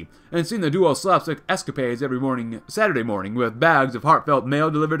ecstasy and seen the duo slapstick escapades every Saturday morning, with bags of heartfelt mail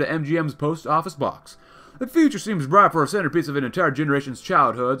delivered to MGM's post office box. The future seems bright for a centerpiece of an entire generation's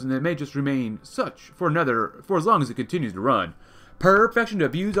childhoods, and it may just remain such for as long as it continues to run. Perfection to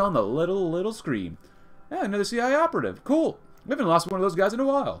abuse on the little screen. Yeah, another CIA operative. Cool. We haven't lost one of those guys in a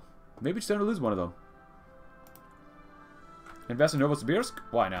while. Maybe it's time to lose one of them. Invest in Novosibirsk?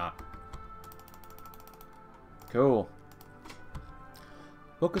 Why not? Cool.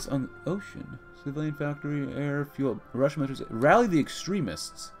 Focus on the ocean. Civilian factory, air, fuel, Russian military. Rally the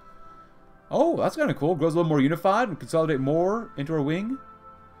extremists. Oh, that's kind of cool. Grows a little more unified and consolidate more into our wing.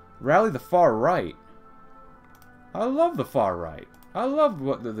 Rally the far right. I love the far right. I love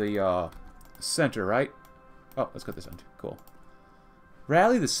what the center, right? Oh, let's cut this end. Cool.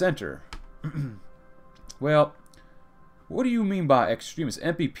 Rally the center. Well, what do you mean by extremists?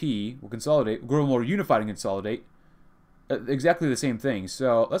 MPP will consolidate, grow more unified and consolidate. Exactly the same thing.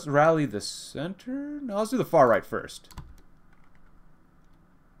 So let's rally the center. No, let's do the far right first.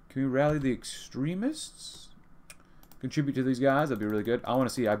 Can we rally the extremists? Contribute to these guys? That'd be really good. I want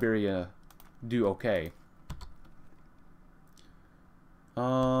to see Iberia do okay.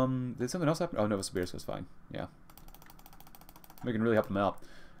 Did something else happen? Oh, Novosibirsk was fine. Yeah. We can really help them out.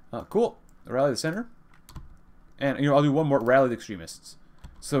 Cool. Rally the center. And, I'll do one more. Rally the extremists.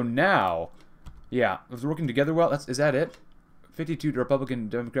 So now, yeah, if we're working together well, is that it? 52 Republican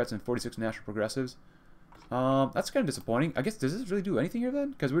Democrats and 46 National Progressives. That's kind of disappointing. I guess, does this really do anything here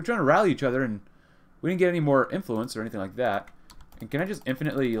then? Because we're trying to rally each other and we didn't get any more influence or anything like that. And can I just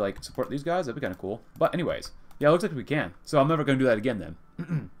infinitely, support these guys? That'd be kind of cool. But anyways, yeah, it looks like we can. So I'm never going to do that again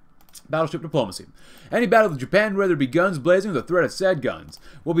then. Battleship diplomacy. Any battle with Japan, whether it be guns blazing or the threat of said guns,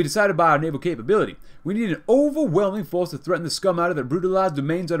 will be decided by our naval capability. We need an overwhelming force to threaten the scum out of their brutalized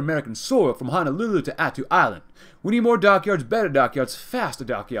domains on American soil from Honolulu to Attu Island. We need more dockyards, better dockyards, faster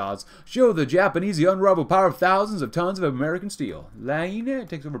dockyards. Show the Japanese the unrivaled power of thousands of tons of American steel. Laine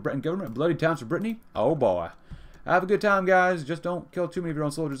takes over Britain government. Bloody times for Brittany. Oh boy. Have a good time, guys. Just don't kill too many of your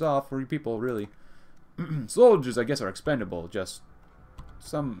own soldiers off, or your people, really. Soldiers, I guess, are expendable. Just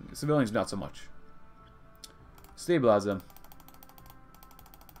some civilians, not so much. Stabilize them.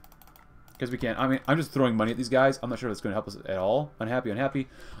 Because we can't. I mean, I'm just throwing money at these guys. I'm not sure that's going to help us at all. Unhappy.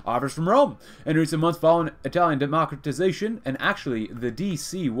 Offers from Rome. In recent months following Italian democratization, and actually the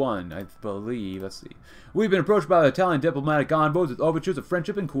DC one, I believe. Let's see. We've been approached by the Italian diplomatic envoys with overtures of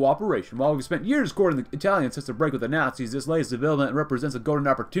friendship and cooperation. While we've spent years courting the Italians since the break with the Nazis, this latest development represents a golden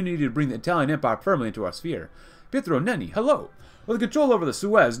opportunity to bring the Italian Empire firmly into our sphere. Pietro Nenni, hello. With control over the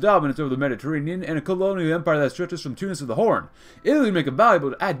Suez, dominance over the Mediterranean, and a colonial empire that stretches from Tunis to the Horn, Italy would make a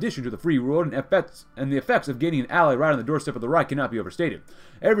valuable addition to the free world, and the effects of gaining an ally right on the doorstep of the Reich cannot be overstated.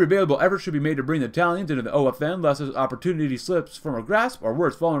 Every available effort should be made to bring the Italians into the OFN, lest this opportunity slips from our grasp, or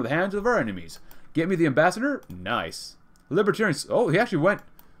worse, fall into the hands of our enemies. Get me the ambassador? Nice. Libertarians. Oh, he actually went.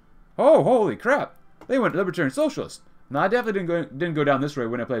 Oh, holy crap. They went libertarian socialist. Now, I definitely didn't go down this way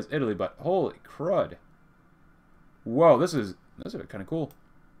when I played as Italy, but holy crud. Whoa, this is kind of cool.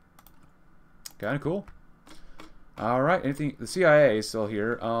 Kind of cool. Alright, anything... The CIA is still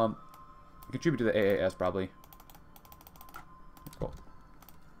here. Contribute to the AAS, probably. Cool.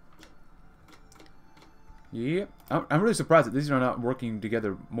 Yep. I'm really surprised that these are not working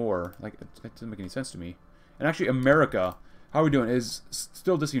together more. Like, it doesn't make any sense to me. And actually, America, how are we doing, is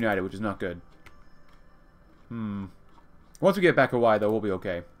still disunited, which is not good. Once we get back to Hawaii, though, we'll be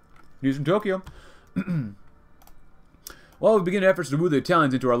okay. News from Tokyo. While we begin efforts to move the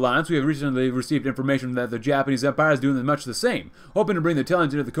Italians into our alliance, we have recently received information that the Japanese Empire is doing much the same, hoping to bring the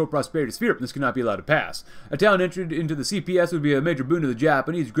Italians into the co-prosperity sphere. This cannot be allowed to pass. Italian entry into the CPS would be a major boon to the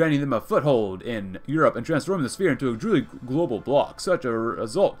Japanese, granting them a foothold in Europe and transforming the sphere into a truly global bloc. Such a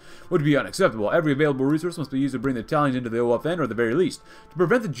result would be unacceptable. Every available resource must be used to bring the Italians into the OFN, or at the very least, to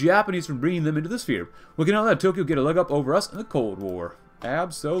prevent the Japanese from bringing them into the sphere. We cannot let Tokyo get a leg up over us in the Cold War.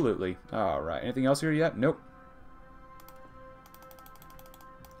 Absolutely. Alright, anything else here yet? Nope.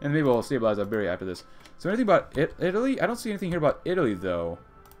 And maybe we'll stabilize Iberia after this. So anything about Italy? I don't see anything here about Italy, though.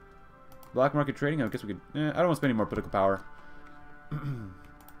 Black market trading? I guess we could... I don't want to spend any more political power.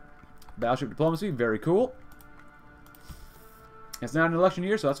 Battleship diplomacy? Very cool. It's not an election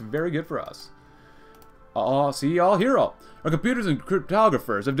year, so that's very good for us. See y'all, hear all. Our computers and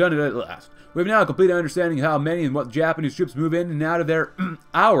cryptographers have done it at last. We have now a complete understanding of how many and what Japanese troops move in and out of their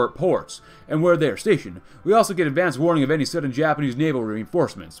our ports and where they are stationed. We also get advance warning of any sudden Japanese naval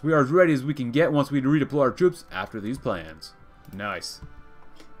reinforcements. We are as ready as we can get once we redeploy our troops after these plans. Nice.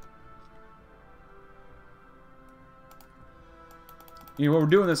 You know, while we're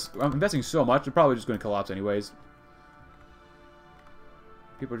doing this, I'm investing so much, they're probably just going to collapse anyways.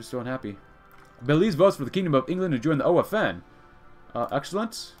 People are just so unhappy. Belize votes for the Kingdom of England to join the OFN.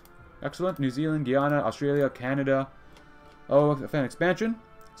 Excellent. Excellent. New Zealand, Guyana, Australia, Canada. OFN expansion.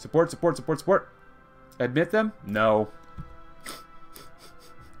 Support, support, support, support. Admit them? No.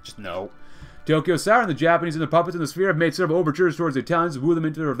 Just no. Tokyo Sour and the Japanese and the puppets in the sphere have made several overtures towards the Italians to woo them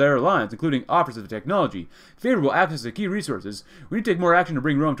into their alliance, including offers of technology, favorable access to key resources. We need to take more action to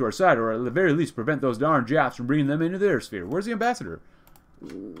bring Rome to our side, or at the very least prevent those darn Japs from bringing them into their sphere. Where's the ambassador?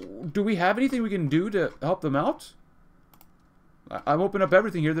 Do we have anything we can do to help them out? I've opened up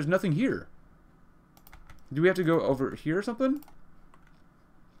everything here. There's nothing here. Do we have to go over here or something?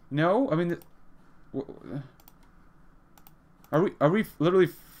 No? I mean... Are we literally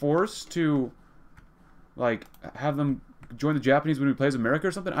forced to, like, have them join the Japanese when we play as America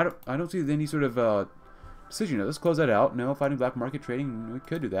or something? I don't see any sort of decision. Let's close that out. No, fighting black market trading, we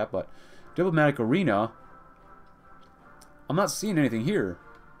could do that, but diplomatic arena, I'm not seeing anything here.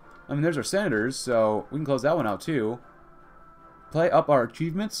 I mean, there's our senators, so we can close that one out too. Play up our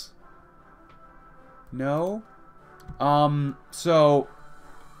achievements. No. So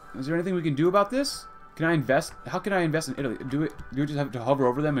is there anything we can do about this? Can I invest? How can I invest in Italy? Do we just have to hover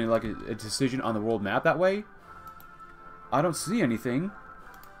over them and like a decision on the world map that way? I don't see anything.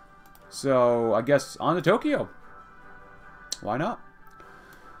 So I guess on to Tokyo. Why not?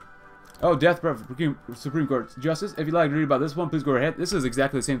 Oh, death for Supreme Court Justice. If you'd like to read about this one, please go ahead. This is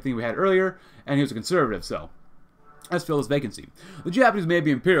exactly the same thing we had earlier, and he was a conservative, so let's fill this vacancy. The Japanese may be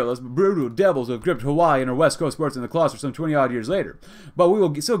imperialists, but brutal devils who have gripped Hawaii and our West Coast ports in the claws for some 20-odd years later. But we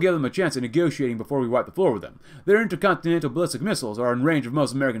will still give them a chance of negotiating before we wipe the floor with them. Their intercontinental ballistic missiles are in range of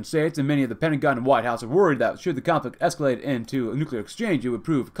most American states, and many of the Pentagon and White House are worried that should the conflict escalate into a nuclear exchange, it would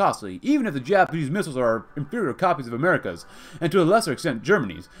prove costly. Even if the Japanese missiles are inferior copies of America's, and to a lesser extent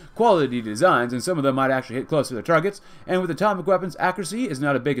Germany's, quality designs, and some of them might actually hit close to their targets, and with atomic weapons, accuracy is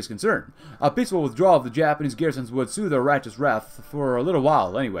not a biggest concern. A peaceful withdrawal of the Japanese garrisons would soothe their righteous wrath for a little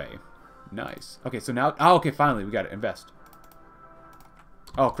while anyway. Nice. Okay, so now... Oh, okay, finally, we gotta invest.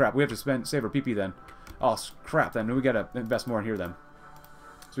 Oh, crap, we have to save our PP then. Oh, crap, then we gotta invest more in here then.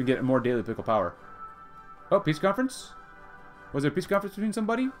 So we can get more daily political power. Oh, peace conference? Was there a peace conference between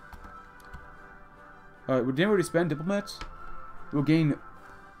somebody? Didn't we already spend diplomats? We'll gain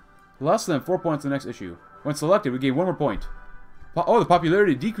less than 4 points in the next issue. When selected, we gain 1 more point. Oh, the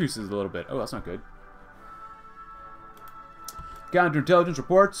popularity decreases a little bit. Oh, that's not good. Counterintelligence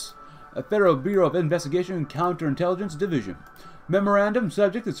reports. A Federal Bureau of Investigation and Counterintelligence Division. Memorandum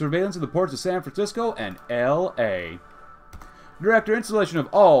subject to surveillance of the ports of San Francisco and L.A. Director, installation of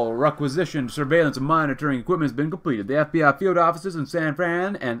all requisitioned surveillance and monitoring equipment has been completed. The FBI field offices in San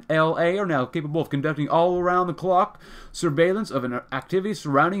Fran and L.A. are now capable of conducting all-around-the-clock surveillance of activities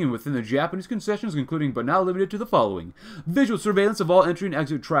surrounding and within the Japanese concessions, including but not limited to the following: visual surveillance of all entry and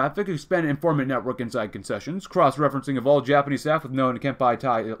exit traffic, expanded informant network inside concessions, cross-referencing of all Japanese staff with known Kenpai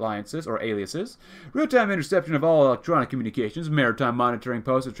tie alliances or aliases, real-time interception of all electronic communications, maritime monitoring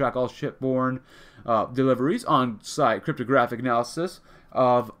posts to track all shipborne deliveries, on-site cryptographic analysis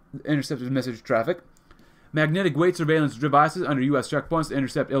of intercepted message traffic, Magnetic weight surveillance devices under U.S. checkpoints to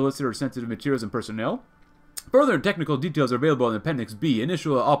intercept illicit or sensitive materials and personnel. Further technical details are available in Appendix B.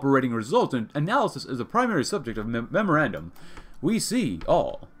 Initial operating results and analysis is the primary subject of memorandum. We see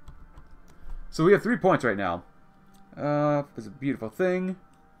all. So we have 3 points right now. It's a beautiful thing.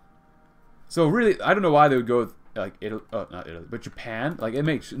 So really, I don't know why they would go with, like, Italy, not Italy, but Japan. Like, it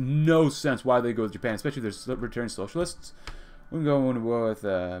makes no sense why they go with Japan, especially if they're libertarian socialists. We can go with,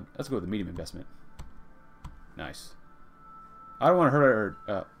 let's go with the medium investment. Nice. I don't want to hurt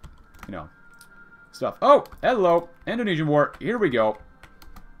our, you know, stuff. Oh, hello. Indonesian war. Here we go.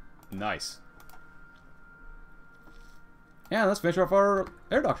 Nice. Yeah, let's finish off our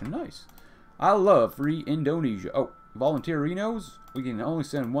air doctrine. Nice. I love free Indonesia. Oh, volunteerinos. We can only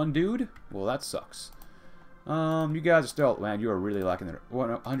send one dude. Well, that sucks. You guys are still, man, you are really lacking there.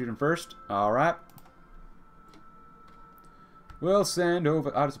 101st. All right. We'll send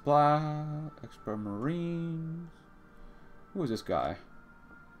over out of supply. Expert Marines. Who is this guy?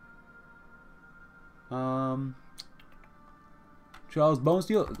 Charles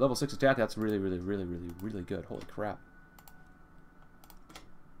Bonesteel, level 6 attack. That's really good. Holy crap.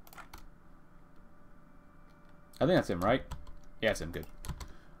 I think that's him, right? Yeah, it's him. Good.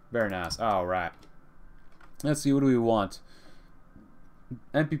 Very nice. Alright. Let's see. What do we want?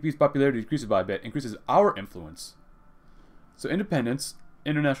 NPP's popularity decreases by a bit. Increases our influence. So independence.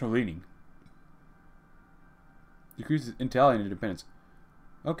 International leaning. Decreases Italian independence.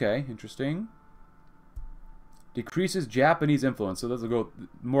 Okay. Interesting. Decreases Japanese influence. So this will go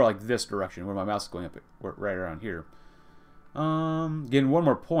more like this direction. Where my mouse is going up. Right around here. Getting one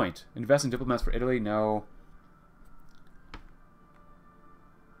more point. Invest in diplomats for Italy. No.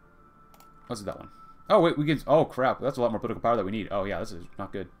 What's that one? Oh, wait, we can... Oh, crap. That's a lot more political power that we need. Oh, yeah, this is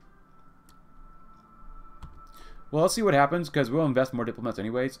not good. Well, let's see what happens, because we'll invest more diplomats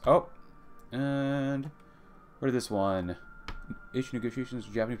anyways. Oh, and... What is this one? Issue negotiations,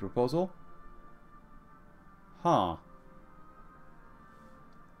 Japanese proposal. Huh.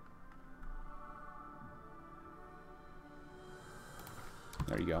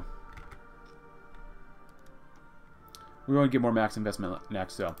 There you go. We're going to get more max investment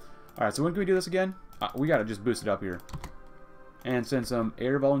next, so... Alright, so when can we do this again? We gotta just boost it up here. And send some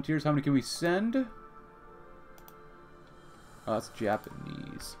air volunteers. How many can we send? That's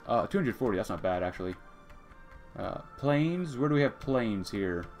Japanese. 240, that's not bad, actually. Planes, where do we have planes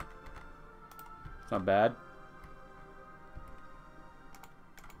here? It's not bad.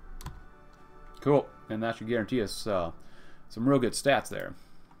 Cool, and that should guarantee us some real good stats there.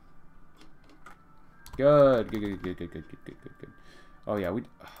 Good. Oh yeah,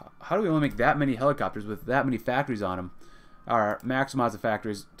 how do we only make that many helicopters with that many factories on them? Alright, maximize the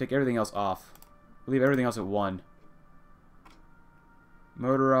factories. Take everything else off. Leave everything else at 1.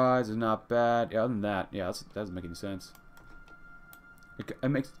 Motorized is not bad. Yeah, other than that, yeah, that doesn't make any sense.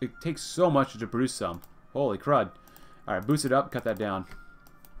 It takes so much to produce some. Holy crud. Alright, boost it up, cut that down.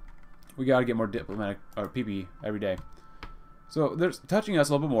 We gotta get more diplomatic, or PP every day. So, they're touching us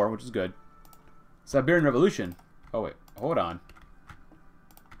a little bit more, which is good. Siberian Revolution. Oh wait, hold on.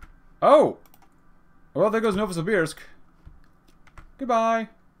 Oh! Well, there goes Novosibirsk. Goodbye.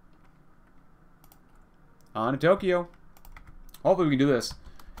 On to Tokyo. Hopefully we can do this.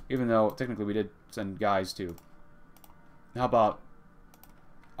 Even though, technically, we did send guys, too. How about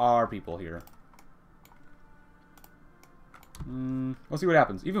our people here? We'll see what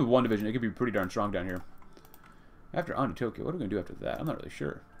happens. Even with 1 division, it could be pretty darn strong down here. After on to Tokyo, what are we going to do after that? I'm not really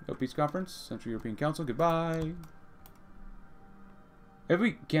sure. No Peace Conference, Central European Council, goodbye. If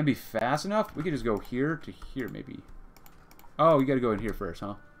we can be fast enough, we could just go here to here, maybe. Oh, you gotta go in here first,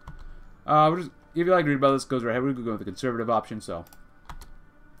 huh? If you like to read about this, goes right ahead. We're gonna go with the conservative option, so.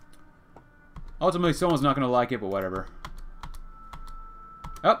 Ultimately, someone's not gonna like it, but whatever.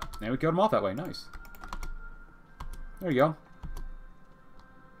 Oh, and we killed them off that way. Nice. There you go.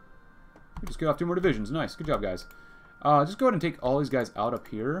 We just killed off 2 more divisions. Nice. Good job, guys. Just go ahead and take all these guys out up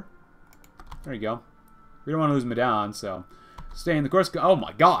here. There you go. We don't want to lose Medan, so... Stay in the course. Oh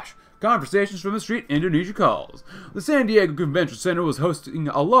my gosh! Conversations from the street, Indonesia calls. The San Diego Convention Center was hosting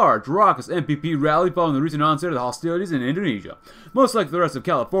a large, raucous MPP rally following the recent onset of the hostilities in Indonesia. Most like the rest of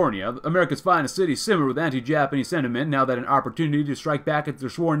California, America's finest city simmer with anti-Japanese sentiment now that an opportunity to strike back at their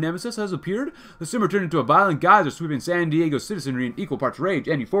sworn nemesis has appeared. The simmer turned into a violent geyser sweeping San Diego citizenry in equal parts rage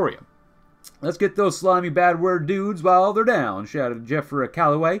and euphoria. Let's get those slimy bad word dudes while they're down, shouted Jeffrey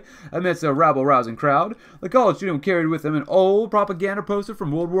Calloway amidst a rabble-rousing crowd. The college student carried with him an old propaganda poster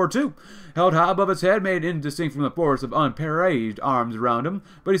from World War II. Held high above his head, made indistinct from the forest of unparalleled arms around him,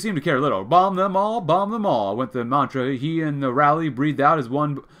 but he seemed to care little. Bomb them all, went the mantra he and the rally breathed out as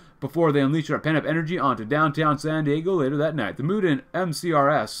one before they unleashed our pent-up energy onto downtown San Diego later that night. The mood in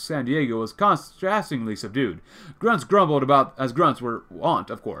MCRS San Diego was contrastingly subdued. Grunts grumbled about, as grunts were wont,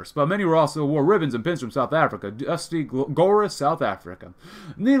 of course, but many wore ribbons and pins from South Africa, dusty, glorious South Africa.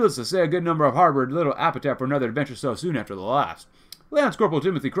 Needless to say, a good number have harbored little appetite for another adventure so soon after the last. Lance Corporal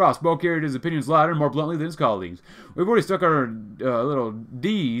Timothy Crossbow carried his opinions louder and more bluntly than his colleagues. We've already stuck our little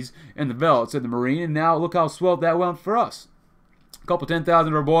D's in the belt, said the Marine, and now look how swell that went for us. A couple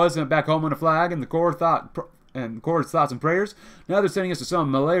 10,000 of our boys sent back home on a flag, and the Corps' thoughts and prayers. Now they're sending us to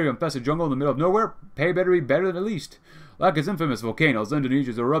some malaria-infested jungle in the middle of nowhere. Pay better be better than the least. Like its infamous volcanoes,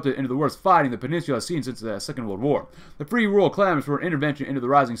 Indonesia has erupted into the worst fighting the peninsula has seen since the Second World War. The free world clamors for an intervention into the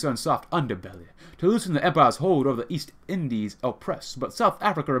rising sun's soft underbelly, to loosen the empire's hold over the East Indies oppressed. But South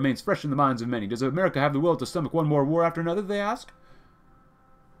Africa remains fresh in the minds of many. Does America have the will to stomach one more war after another, they ask?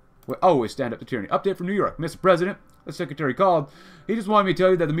 We always stand up to tyranny. Update from New York. Mr. President, the Secretary called. He just wanted me to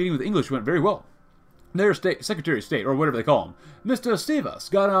tell you that the meeting with English went very well. Their Secretary of State, or whatever they call him, Mr. Stevens,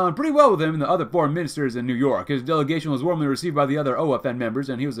 got on pretty well with him and the other foreign ministers in New York. His delegation was warmly received by the other OFN members,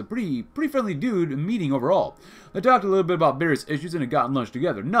 and he was a pretty friendly dude meeting overall. They talked a little bit about various issues and had gotten lunch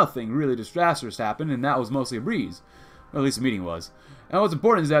together. Nothing really disastrous happened, and that was mostly a breeze. Or at least the meeting was. And what's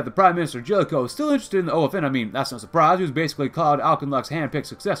important is that the Prime Minister, Jellicoe, is still interested in the OFN. I mean, that's no surprise. He was basically Claude Auchinleck's hand-picked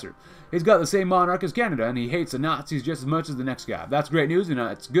successor. He's got the same monarch as Canada, and he hates the Nazis just as much as the next guy. That's great news, and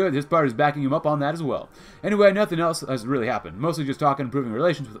it's good. His party's backing him up on that as well. Anyway, nothing else has really happened. Mostly just talking and improving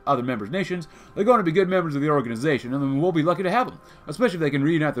relations with other members' nations. They're going to be good members of the organization, and we'll be lucky to have them, especially if they can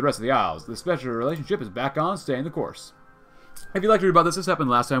reunite the rest of the Isles. The special relationship is back on, staying the course. If you'd like to read about this happened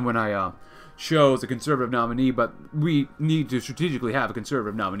last time when I chose a conservative nominee, but we need to strategically have a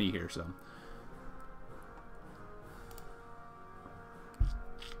conservative nominee here, so.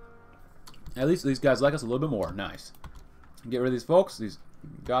 At least these guys like us a little bit more. Nice. Get rid of these folks, these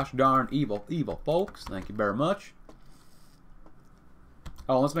gosh darn evil folks. Thank you very much.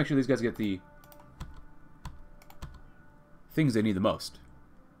 Oh, let's make sure these guys get the things they need the most.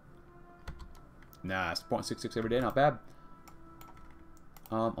 Nice. 0.66 every day, not bad.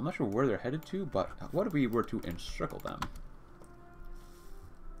 I'm not sure where they're headed to, but what if we were to encircle them?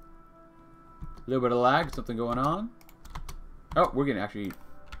 A little bit of lag, something going on. Oh, we're getting actually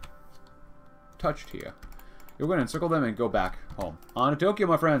touched here. We're going to encircle them and go back home. On to Tokyo,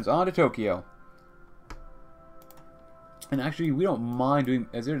 my friends. On to Tokyo. And actually, we don't mind doing...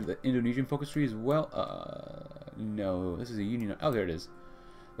 Is there the Indonesian focus tree as well? No. This is a Union... Oh, there it is.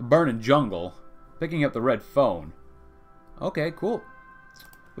 The burning jungle. Picking up the red phone. Okay, cool.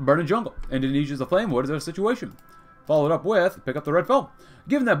 The burning jungle. Indonesia's aflame. What is our situation? Followed up with, pick up the red phone.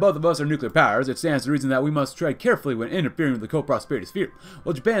 Given that both of us are nuclear powers, it stands to reason that we must tread carefully when interfering with the co-prosperity sphere.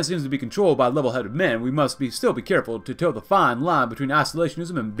 While Japan seems to be controlled by level-headed men, we must still be careful to toe the fine line between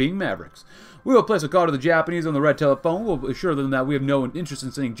isolationism and being mavericks. We will place a call to the Japanese on the red telephone. We'll assure them that we have no interest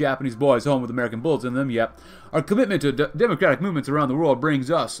in sending Japanese boys home with American bullets in them, yet our commitment to democratic movements around the world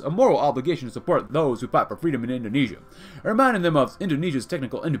brings us a moral obligation to support those who fight for freedom in Indonesia. Reminding them of Indonesia's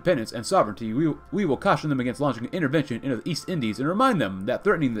technical independence and sovereignty, we will caution them against launching an intervention into the East Indies and remind them that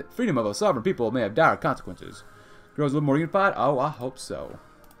threatening the freedom of a sovereign people may have dire consequences. Girls a little more unified? Oh, I hope so.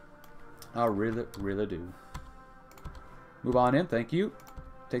 I really do. Move on in, thank you.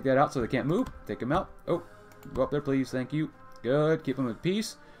 Take that out so they can't move. Take them out. Oh, go up there, please. Thank you. Good. Keep them in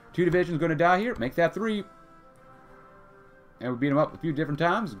peace. 2 divisions going to die here. Make that 3. And we beat them up a few different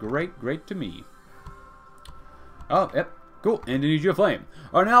times. Great, great to me. Oh, yep. Cool. Indonesia flame.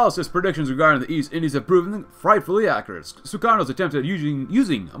 Our analysis predictions regarding the East Indies have proven frightfully accurate. Sukarno's attempt at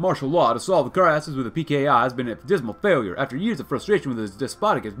using martial law to solve the crisis with the PKI has been a dismal failure. After years of frustration with his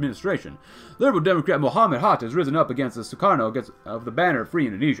despotic administration, Liberal Democrat Mohammed Hatta has risen up against the Sukarno of the banner of Free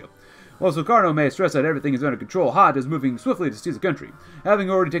Indonesia. While Sukarno may stress that everything is under control, Hatta is moving swiftly to seize the country, having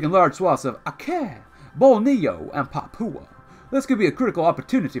already taken large swaths of Aceh, Borneo, and Papua. This could be a critical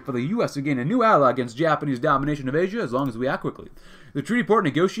opportunity for the U.S. to gain a new ally against Japanese domination of Asia as long as we act quickly. The treaty port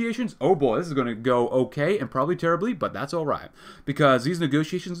negotiations, oh boy, this is going to go okay and probably terribly, but that's alright. Because these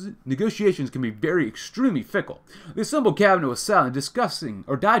negotiations can be extremely fickle. The assembled cabinet was silent, discussing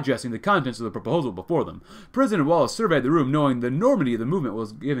or digesting the contents of the proposal before them. President Wallace surveyed the room, knowing the enormity of the movement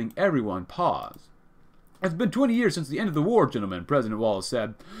was giving everyone pause. It's been 20 years since the end of the war, gentlemen, President Wallace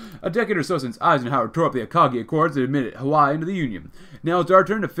said. A decade or so since Eisenhower tore up the Akagi Accords that admitted Hawaii into the Union. Now it's our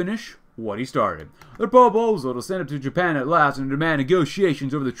turn to finish what he started. The proposal to send it to Japan at last and demand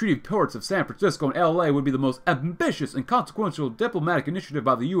negotiations over the Treaty of Ports of San Francisco and LA would be the most ambitious and consequential diplomatic initiative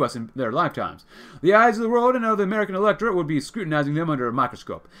by the U.S. in their lifetimes. The eyes of the world and of the American electorate would be scrutinizing them under a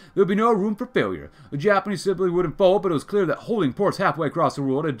microscope. There would be no room for failure. The Japanese simply wouldn't fold, but it was clear that holding ports halfway across the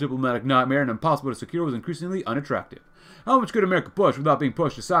world, a diplomatic nightmare and impossible to secure, was increasingly unattractive. How much could America push without being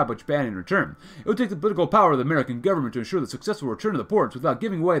pushed aside by Japan in return? It would take the political power of the American government to ensure the successful return of the ports without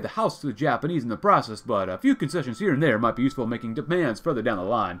giving away the house to the Japanese in the process, but a few concessions here and there might be useful in making demands further down the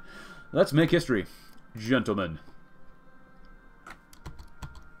line. Let's make history, gentlemen.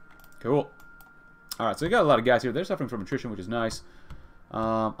 Cool. Alright, so we got a lot of guys here. They're suffering from attrition, which is nice.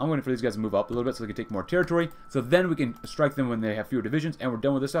 I'm waiting for these guys to move up a little bit so they can take more territory. So then we can strike them when they have fewer divisions, and we're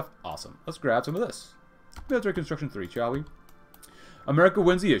done with this stuff. Awesome. Let's grab some of this. Military Construction 3, shall we? America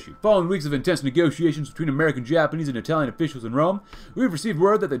wins the issue. Following weeks of intense negotiations between American, Japanese, and Italian officials in Rome, we've received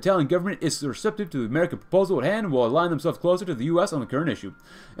word that the Italian government is receptive to the American proposal at hand and will align themselves closer to the U.S. on the current issue.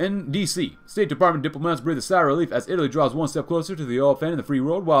 In D.C., State Department diplomats breathe a sigh of relief as Italy draws one step closer to the oil fan in the free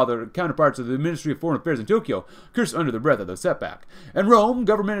world, while their counterparts of the Ministry of Foreign Affairs in Tokyo curse under their breath at the setback. In Rome,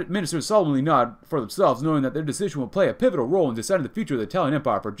 government ministers solemnly nod for themselves, knowing that their decision will play a pivotal role in deciding the future of the Italian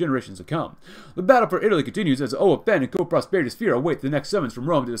Empire for generations to come. The battle for Italy continues as the OFN and co-prosperity sphere await the next summons from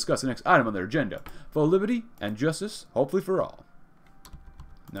Rome to discuss the next item on their agenda. For liberty and justice, hopefully for all.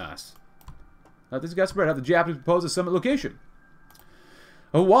 Nice. Now these guys spread out. The Japanese propose a summit location.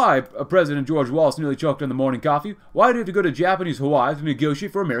 Hawaii, President George Wallace nearly choked on the morning coffee. Why do you have to go to Japanese Hawaii to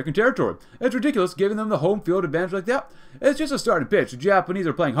negotiate for American territory? It's ridiculous giving them the home field advantage like that. It's just a starting pitch. The Japanese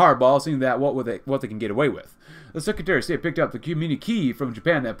are playing hardball, seeing that what they can get away with. The Secretary of State picked up the communique from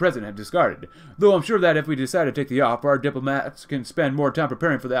Japan that the President had discarded. Though I'm sure that if we decide to take the offer, our diplomats can spend more time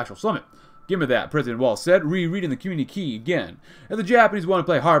preparing for the actual summit. Give me that, President Wallace said, rereading the communique again. If the Japanese want to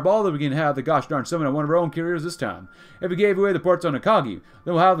play hardball, then we can have the gosh darn summit on one of our own carriers this time. If we gave away the ports on Akagi,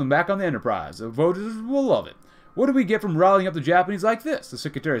 then we'll have them back on the Enterprise. The voters will love it. What do we get from rallying up the Japanese like this? The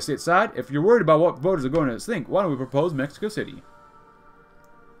Secretary of State sighed. If you're worried about what voters are going to think, why don't we propose Mexico City?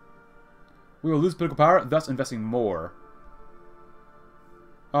 We will lose political power, thus investing more.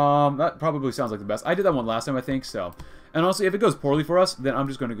 That probably sounds like the best. I did that one last time, I think, so. And honestly, if it goes poorly for us, then I'm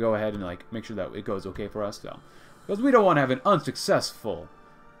just going to go ahead and, like, make sure that it goes okay for us, so. Because we don't want to have an unsuccessful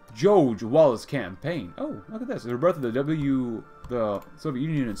George Wallace campaign. Oh, look at this. The rebirth of the Soviet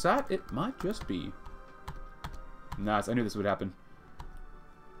Union in sight? It might just be. Nice. I knew this would happen.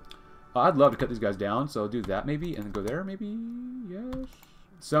 I'd love to cut these guys down, so I'll do that maybe, and then go there maybe. Yes.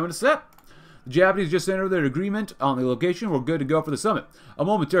 Summit is set. The Japanese just entered their agreement on the location. We're good to go for the summit. A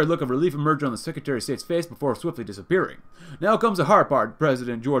momentary look of relief emerged on the Secretary of State's face before swiftly disappearing. Now comes the hard part,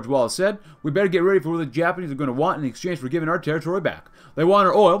 President George Wallace said. We better get ready for what the Japanese are going to want in exchange for giving our territory back. They want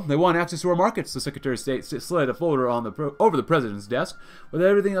our oil. They want access to our markets. The Secretary of State slid a folder on over the President's desk. With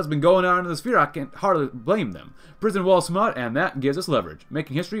everything that's been going on in the sphere, I can't hardly blame them. President Wallace smiled, and that gives us leverage.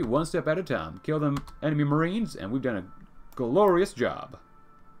 Making history one step at a time. Kill them enemy Marines, and we've done a glorious job.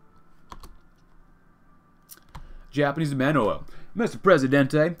 Japanese demand oil. Mr.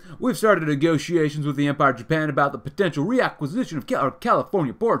 Presidente, we've started negotiations with the Empire of Japan about the potential reacquisition of our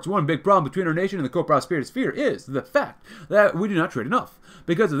California ports. One big problem between our nation and the co-prosperity sphere is the fact that we do not trade enough.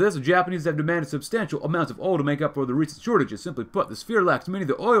 Because of this, the Japanese have demanded substantial amounts of oil to make up for the recent shortages. Simply put, the sphere lacks many of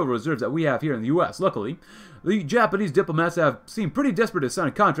the oil reserves that we have here in the U.S. Luckily, the Japanese diplomats have seemed pretty desperate to sign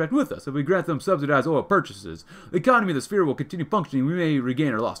a contract with us. If we grant them subsidized oil purchases, the economy of the sphere will continue functioning. We may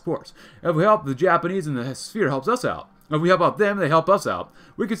regain our lost ports. If we help the Japanese, and the sphere helps us out. If we help out them, they help us out.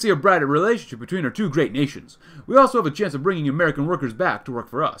 We can see a brighter relationship between our two great nations. We also have a chance of bringing American workers back to work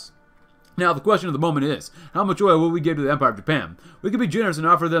for us. Now, the question of the moment is, how much oil will we give to the Empire of Japan? We could be generous and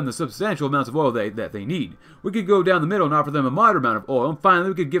offer them the substantial amounts of oil that they need. We could go down the middle and offer them a moderate amount of oil. And finally,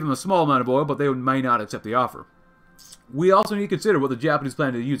 we could give them a small amount of oil, but they may not accept the offer. We also need to consider what the Japanese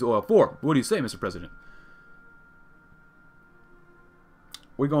plan to use oil for. What do you say, Mr. President?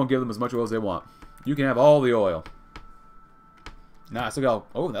 We're going to give them as much oil as they want. You can have all the oil. Nice. Look how,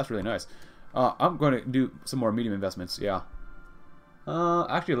 oh, that's really nice. I'm going to do some more medium investments. Yeah.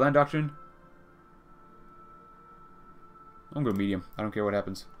 Actually, land auction. I'm going to medium. I don't care what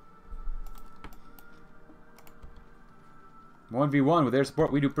happens. 1v1 with air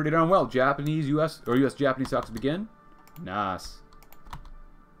support. We do pretty darn well. Japanese, U.S. or U.S.-Japanese talks begin. Nice.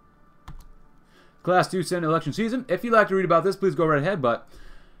 Class 2 Senate election season. If you'd like to read about this, please go right ahead. But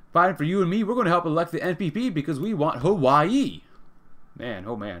fighting for you and me, we're going to help elect the NPP because we want Hawaii. Man,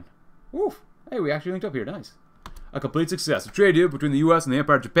 oh man. Woof. Hey, we actually linked up here. Nice. A complete success. A trade deal between the U.S. and the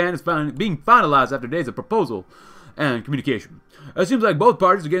Empire of Japan is being finalized after days of proposal and communication. It seems like both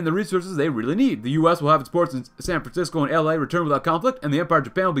parties are getting the resources they really need. The U.S. will have its ports in San Francisco and L.A. return without conflict, and the Empire of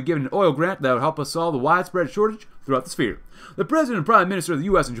Japan will be given an oil grant that will help us solve the widespread shortage throughout the sphere. The President and Prime Minister of the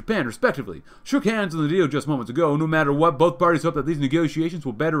U.S. and Japan, respectively, shook hands on the deal just moments ago. No matter what, both parties hope that these negotiations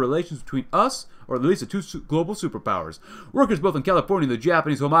will better relations between us, or at least the two global superpowers. Workers both in California and the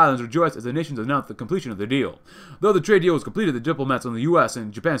Japanese home islands rejoice as the nations announced the completion of the deal. Though the trade deal was completed, the diplomats on the U.S.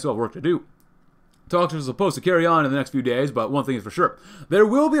 and Japan still have work to do. Talks are supposed to carry on in the next few days, but one thing is for sure. There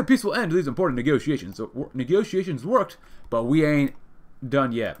will be a peaceful end to these important negotiations. So, negotiations worked, but we ain't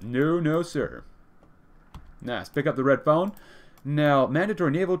done yet. No, no, sir. Nice. Pick up the red phone. Now,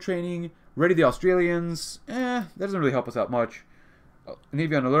 mandatory naval training. Ready the Australians. That doesn't really help us out much.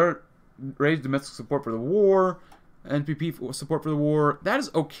 Navy on alert. Raise domestic support for the war. NPP support for the war. That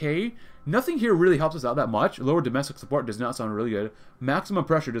is okay. Nothing here really helps us out that much. Lower domestic support does not sound really good. Maximum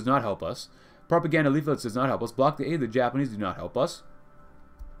pressure does not help us. Propaganda leaflets does not help us. Block the aid of the Japanese do not help us.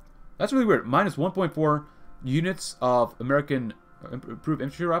 That's really weird. Minus 1.4 units of American improved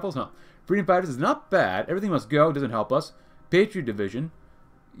infantry rifles? Huh. Freedom fighters is not bad. Everything must go. Doesn't help us. Patriot division.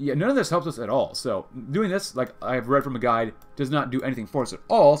 Yeah, none of this helps us at all. So, doing this, like I've read from a guide, does not do anything for us at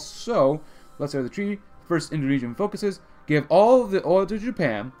all. So, let's start the tree. First Indonesian focuses. Give all the oil to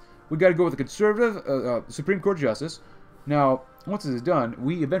Japan. We got to go with a conservative Supreme Court justice. Now, once this is done,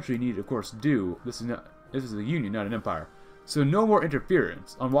 we eventually need, of course, do. This is a union, not an empire. So no more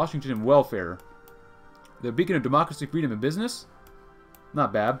interference on Washington welfare. The beacon of democracy, freedom, and business.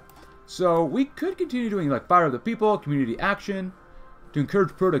 Not bad. So we could continue doing like fire of the people, community action, to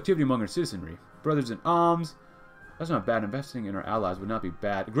encourage productivity among our citizenry. Brothers in arms. That's not bad. Investing in our allies would not be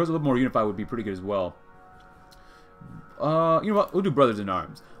bad. It grows a little more unified would be pretty good as well. You know what? We'll do brothers in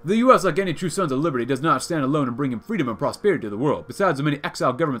arms. The U.S., like any true sons of liberty, does not stand alone in bringing freedom and prosperity to the world, besides the many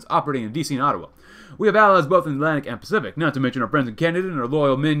exiled governments operating in D.C. and Ottawa. We have allies both in the Atlantic and Pacific, not to mention our friends in Canada and our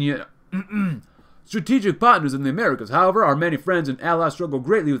loyal minion... strategic partners in the Americas. However, our many friends and allies struggle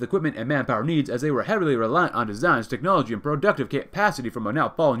greatly with equipment and manpower needs, as they were heavily reliant on designs, technology, and productive capacity from a now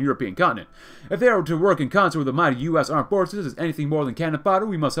fallen European continent. If they are to work in concert with the mighty U.S. Armed Forces as anything more than cannon fodder,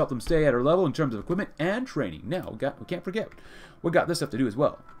 we must help them stay at our level in terms of equipment and training. Now, we can't forget, we got this stuff to do as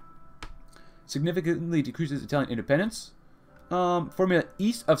well. Significantly decreases Italian independence. Formula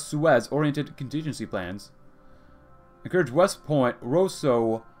east of Suez-oriented contingency plans. Encourage West Point,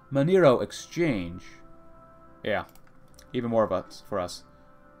 Rosso, Manero exchange. Yeah. Even more of us for us.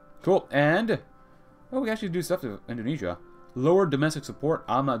 Cool. And well, we actually do stuff to Indonesia. Lower domestic support.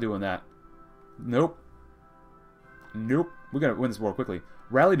 I'm not doing that. Nope. Nope. We gotta win this war quickly.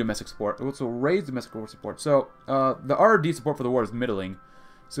 Rally domestic support. Also raise domestic support. So the RD support for the war is middling.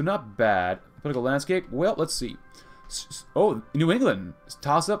 So not bad. Political landscape. Well, let's see. Oh, New England.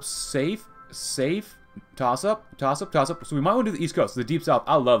 Toss up, safe. Toss up. So we might want to do the East Coast, the Deep South.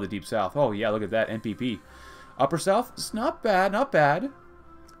 I love the Deep South. Oh yeah, look at that, NPP. Upper South, it's not bad, not bad.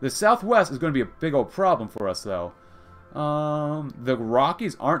 The Southwest is going to be a big old problem for us, though. The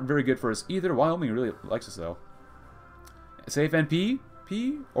Rockies aren't very good for us either. Wyoming really likes us, though. Safe NP?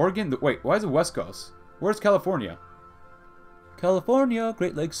 Oregon? Wait, why is it West Coast? Where's California? California,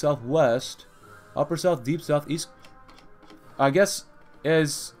 Great Lakes Southwest. Upper South, Deep South, East. I guess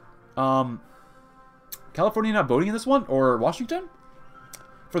is... California not voting in this one? Or Washington?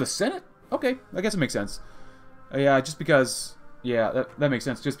 For the Senate? Okay, I guess it makes sense. Yeah, just because... Yeah, that makes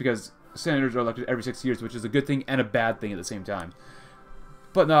sense. Just because senators are elected every 6 years, which is a good thing and a bad thing at the same time.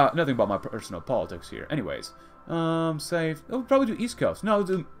 But nothing about my personal politics here. Anyways. Safe. We'll probably do East Coast. No, we'll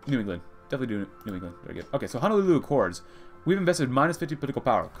do New England. Definitely do New England. Very good. Okay, so Honolulu Accords. We've invested minus 50 political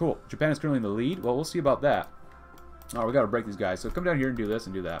power. Cool. Japan is currently in the lead. Well, we'll see about that. Oh, we gotta break these guys. So come down here and do this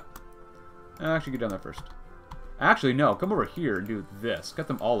and do that. Actually, get down there first. Actually, no. Come over here and do this. Cut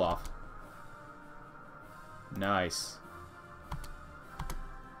them all off. Nice.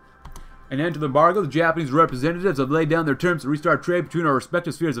 An end to the embargo, the Japanese representatives have laid down their terms to restart trade between our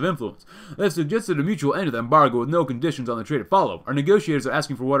respective spheres of influence. They have suggested a mutual end to the embargo with no conditions on the trade to follow. Our negotiators are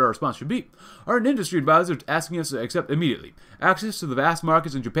asking for what our response should be. Our industry advisors are asking us to accept immediately. Access to the vast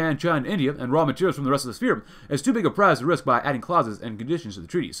markets in Japan, China, and India, and raw materials from the rest of the sphere is too big a prize to risk by adding clauses and conditions to the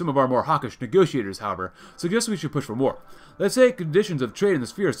treaty. Some of our more hawkish negotiators, however, suggest we should push for more. Let's say conditions of trade in the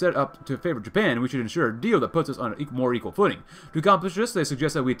sphere are set up to favor Japan, and we should ensure a deal that puts us on a more equal footing. To accomplish this, they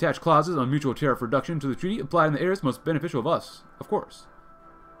suggest that we attach clauses on mutual tariff reduction to the treaty applied in the areas most beneficial of us, of course.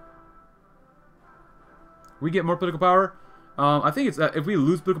 We get more political power. I think it's if we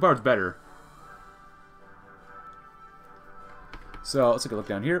lose political power, it's better. So let's take a look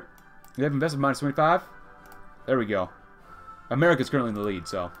down here. We have invested minus 25. There we go. America's currently in the lead,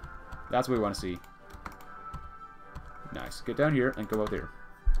 so that's what we want to see. Nice. Get down here and go out there.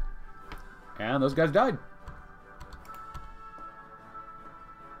 And those guys died.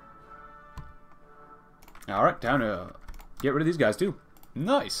 Alright, time to get rid of these guys too.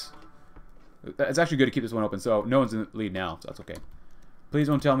 Nice. It's actually good to keep this one open, so no one's in the lead now, so that's okay. Please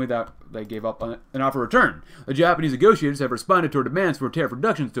don't tell me that they gave up on an offer return. The Japanese negotiators have responded to our demands for tariff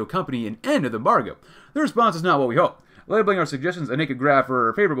reductions to accompany an end of the embargo. The response is not what we hoped. Labeling our suggestions a naked graph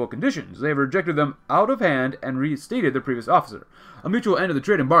for favorable conditions, they have rejected them out of hand and restated their previous officer. A mutual end of the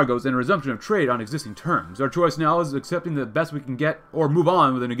trade embargoes and a resumption of trade on existing terms. Our choice now is accepting the best we can get or move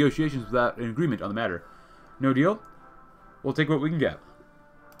on with the negotiations without an agreement on the matter. No deal? We'll take what we can get.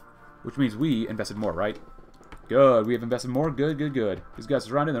 Which means we invested more, right? Good. We have invested more. Good, good, good. These guys are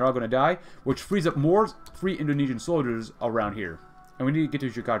surrounded. They're all going to die, which frees up more free Indonesian soldiers around here. And we need to get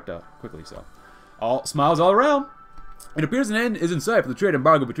to Jakarta quickly, so. All smiles all around. It appears an end is in sight for the trade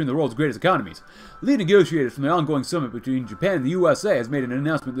embargo between the world's greatest economies. Lead negotiators from the ongoing summit between Japan and the USA has made an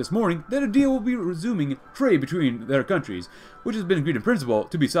announcement this morning that a deal will be resuming trade between their countries, which has been agreed in principle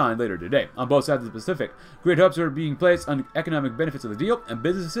to be signed later today. On both sides of the Pacific, great hopes are being placed on economic benefits of the deal, and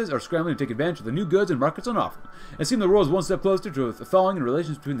businesses are scrambling to take advantage of the new goods and markets on offer. It seems the world is one step closer to a thawing in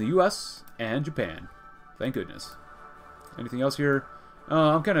relations between the US and Japan. Thank goodness. Anything else here?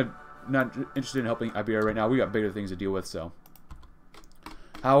 I'm kind of not interested in helping Iberia right now. We got bigger things to deal with, so.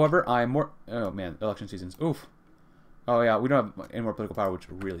 However, I'm more... Oh, man. Election seasons. Oof. Oh, yeah. We don't have any more political power, which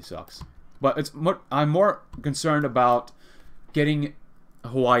really sucks. But it's more... I'm more concerned about getting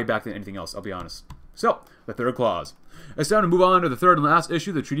Hawaii back than anything else, I'll be honest. So, the third clause. It's time to move on to the third and last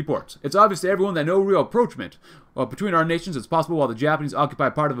issue, the treaty ports. It's obvious to everyone that no real approachment between our nations is possible while the Japanese occupy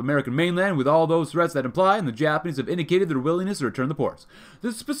part of American mainland with all those threats that imply, and the Japanese have indicated their willingness to return the ports.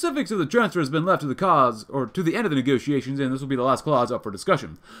 The specifics of the transfer has been left to the cause, or to the end of the negotiations, and this will be the last clause up for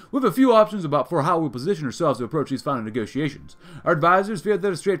discussion. We have a few options for how we position ourselves to approach these final negotiations. Our advisors fear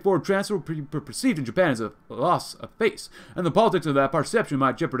that a straightforward transfer will be perceived in Japan as a loss of face, and the politics of that perception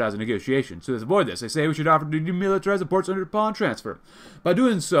might jeopardize a negotiation. So to avoid this, they say we should offer to demilitarize the ports upon transfer. By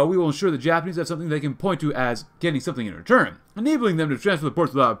doing so, we will ensure the Japanese have something they can point to as getting something in return, enabling them to transfer the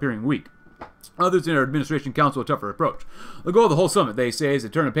ports without appearing weak. Others in our administration counsel a tougher approach. The goal of the whole summit, they say, is to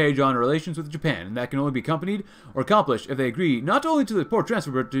turn a page on relations with Japan, and that can only be accompanied or accomplished if they agree not only to the port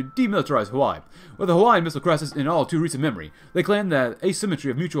transfer but to demilitarize Hawaii. With the Hawaiian missile crisis in all too recent memory, they claim that asymmetry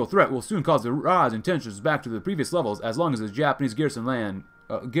of mutual threat will soon cause the rise in tensions back to the previous levels as long as the Japanese garrison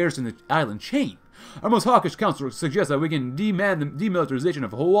the island chain. Our most hawkish counsel suggests that we can demand the demilitarization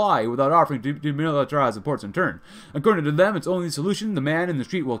of Hawaii without offering to demilitarize the ports in turn. According to them, it's only the solution the man in the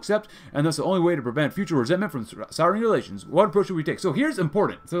street will accept, and that's the only way to prevent future resentment from souring relations. What approach should we take? So here's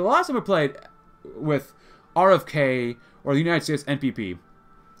important. So the last time I played with RFK or the United States NPP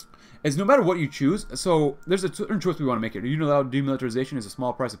is no matter what you choose, so there's a certain choice we want to make here. Do you know that demilitarization is a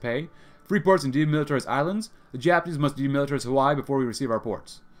small price to pay? Free ports and demilitarized islands. The Japanese must demilitarize Hawaii before we receive our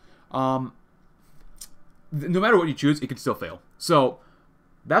ports. No matter what you choose, it can still fail. So,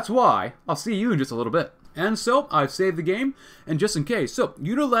 that's why I'll see you in just a little bit. And so, I've saved the game, and just in case, so,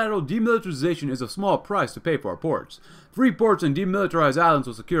 unilateral demilitarization is a small price to pay for our ports. Free ports and demilitarized islands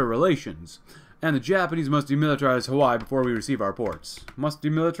will secure relations. And the Japanese must demilitarize Hawaii before we receive our ports. Must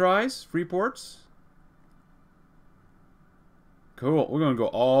demilitarize? Free ports? Cool. We're going to go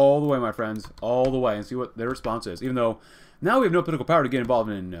all the way, my friends. All the way, and see what their response is. Even though, now we have no political power to get involved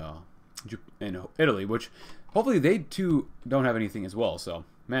in Italy, which hopefully they too don't have anything as well. So,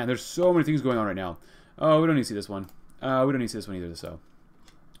 man, there's so many things going on right now. Oh, we don't need to see this one. We don't need to see this one either, so.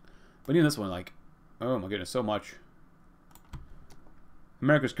 But even this one, like, oh my goodness, so much.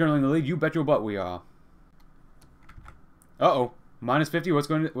 America's currently in the lead. You bet your butt we are. Uh-oh. Minus 50. What's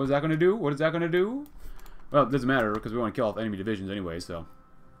that going to do? What is that going to do? Well, it doesn't matter because we want to kill off enemy divisions anyway, so.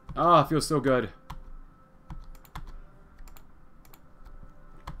 Ah, feels so good.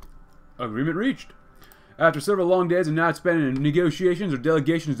 Agreement reached. After several long days and nights spent in negotiations, our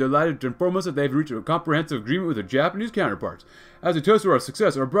delegation is delighted to inform us that they've reached a comprehensive agreement with their Japanese counterparts. As a toast to our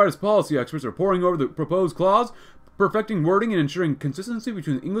success, our brightest policy experts are poring over the proposed clause, perfecting wording and ensuring consistency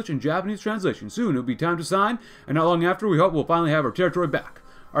between the English and Japanese translation. Soon it'll be time to sign, and not long after, we hope we'll finally have our territory back.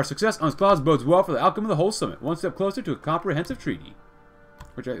 Our success on this clause bodes well for the outcome of the whole summit, one step closer to a comprehensive treaty.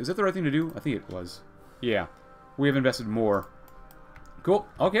 Which, is that the right thing to do? I think it was. Yeah. We have invested more. Cool.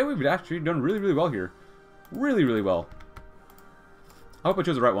 Okay, we've actually done really, really well here. Really, really well. I hope I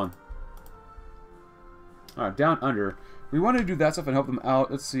chose the right one. Alright, down under. We want to do that stuff and help them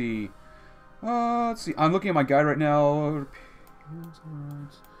out. Let's see. Let's see. I'm looking at my guide right now.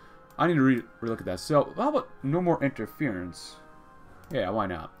 I need to relook at that. So, how about no more interference? Yeah, why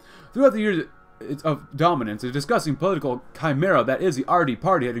not? Throughout the years, of dominance, a disgusting political chimera that is the RD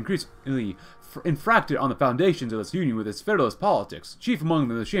Party had increasingly infracted on the foundations of this union with its federalist politics, chief among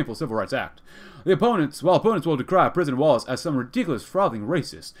them the shameful Civil Rights Act. While opponents will decry President Wallace as some ridiculous, frothing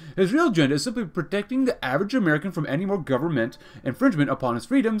racist, his real agenda is simply protecting the average American from any more government infringement upon his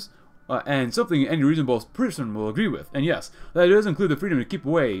freedoms, and something any reasonable person will agree with. And yes, that does include the freedom to keep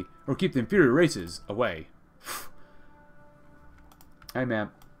the inferior races away. Hey man,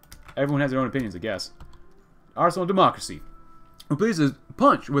 everyone has their own opinions, I guess. Arsenal democracy. We're pleased to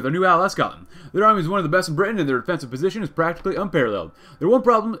punch with our new ally Scotland. Their army is one of the best in Britain, and their defensive position is practically unparalleled. Their one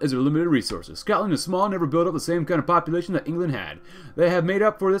problem is their limited resources. Scotland is small and never built up the same kind of population that England had. They have made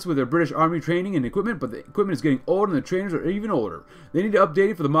up for this with their British army training and equipment, but the equipment is getting old and the trainers are even older. They need to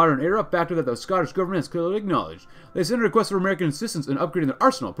update it for the modern era, a factor that the Scottish government has clearly acknowledged. They sent a request for American assistance in upgrading their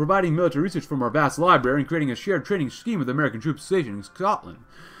arsenal, providing military research from our vast library, and creating a shared training scheme with American troops stationed in Scotland.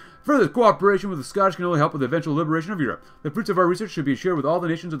 Further cooperation with the Scottish can only help with the eventual liberation of Europe. The fruits of our research should be shared with all the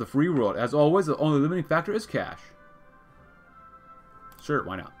nations of the free world. As always, the only limiting factor is cash. Sure,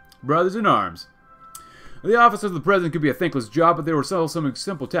 why not? Brothers in arms. The office of the president could be a thankless job, but there were still some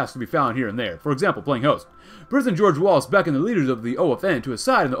simple tasks to be found here and there. For example, playing host. President George Wallace beckoned the leaders of the OFN to his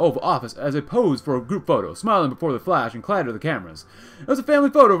side in the Oval Office as they posed for a group photo, smiling before the flash and clatter of the cameras. It was a family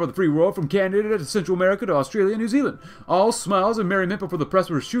photo for the free world, from Canada to Central America to Australia and New Zealand. All smiles and merriment before the press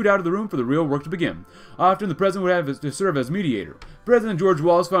would shoot out of the room for the real work to begin. Often the president would have to serve as mediator. President George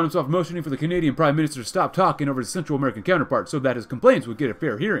Wallace found himself motioning for the Canadian Prime Minister to stop talking over his Central American counterpart so that his complaints would get a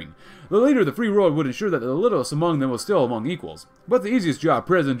fair hearing. The leader of the free world would ensure that the littlest among them was still among equals. But the easiest job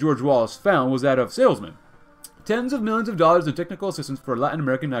President George Wallace found was that of salesman. Tens of millions of dollars in technical assistance for Latin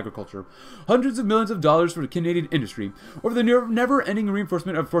American agriculture, hundreds of millions of dollars for the Canadian industry, or the never-ending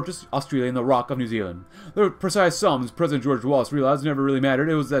reinforcement of Fortress Australia and the Rock of New Zealand. The precise sums President George Wallace realized never really mattered.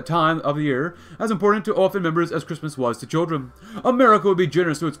 It was that time of the year as important to OFN members as Christmas was to children. America would be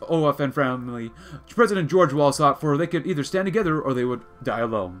generous to its OFN family. President George Wallace thought, for they could either stand together or they would die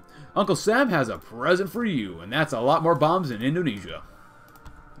alone. Uncle Sam has a present for you, and that's a lot more bombs in Indonesia.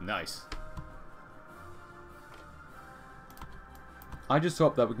 Nice. I just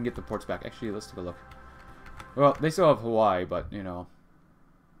hope that we can get the ports back. Actually, let's take a look. Well, they still have Hawaii, but, you know.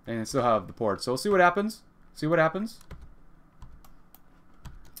 And they still have the ports. So we'll see what happens. See what happens.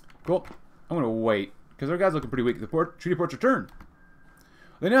 Cool. I'm going to wait. Because our guy's looking pretty weak. The treaty ports return.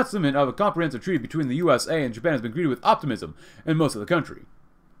 The announcement of a comprehensive treaty between the USA and Japan has been greeted with optimism in most of the country.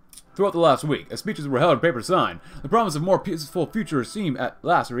 Throughout the last week, as speeches were held and papers signed, the promise of a more peaceful future seemed at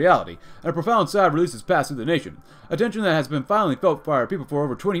last a reality, and a profound sigh of release has passed through the nation. A tension that has been finally felt by our people for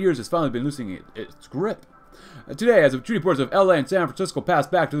over 20 years has finally been loosening its grip. Today, as the treaty ports of LA and San Francisco pass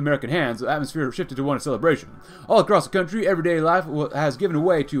back to the American hands, the atmosphere shifted to one of celebration. All across the country, everyday life has given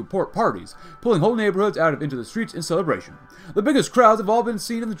way to port parties, pulling whole neighborhoods into the streets in celebration. The biggest crowds have all been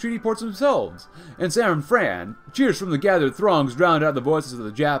seen in the treaty ports themselves. In San Fran, cheers from the gathered throngs drowned out the voices of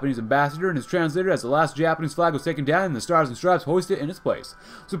the Japanese ambassador and his translator as the last Japanese flag was taken down and the stars and stripes hoisted in its place.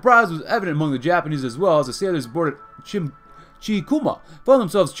 Surprise was evident among the Japanese as well as the sailors aboard Chikuma found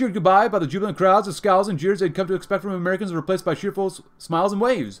themselves cheered goodbye by the jubilant crowds. The scowls and jeers they'd come to expect from Americans were replaced by cheerful smiles and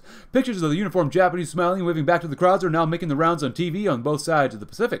waves. Pictures of the uniformed Japanese smiling and waving back to the crowds are now making the rounds on TV on both sides of the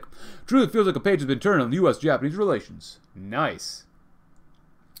Pacific. Truly feels like a page has been turned on U.S.-Japanese relations. Nice.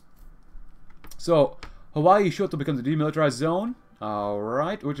 So, Hawaii Shoto becomes a demilitarized zone.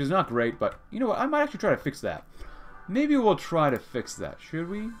 Alright, which is not great, but you know what? I might actually try to fix that. Maybe we'll try to fix that. Should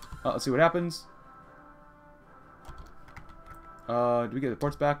we? Let's see what happens. Do we get the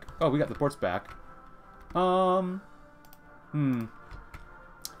ports back? Oh, we got the ports back. Let me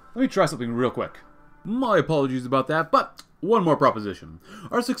try something real quick. My apologies about that, but one more proposition.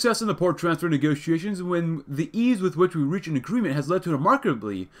 Our success in the port transfer negotiations, when the ease with which we reach an agreement has led to a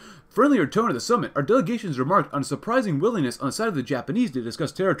remarkably friendlier tone at the summit, our delegations remarked on a surprising willingness on the side of the Japanese to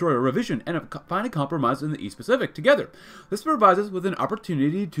discuss territorial revision and find a compromise in the East Pacific together. This provides us with an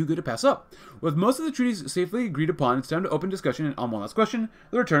opportunity too good to pass up. With most of the treaties safely agreed upon, it's time to open discussion on one last question,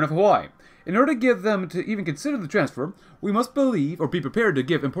 the return of Hawaii. In order to give them to even consider the transfer, we must believe or be prepared to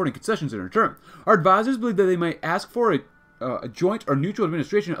give important concessions in return. Our advisors believe that they might ask for a joint or neutral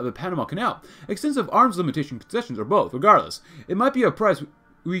administration of the Panama Canal, extensive arms limitation concessions, or both. Regardless, it might be a price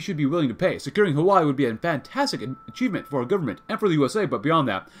we should be willing to pay. Securing Hawaii would be a fantastic achievement for our government and for the USA, but beyond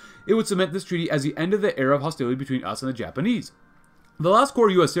that, it would cement this treaty as the end of the era of hostility between us and the Japanese. The last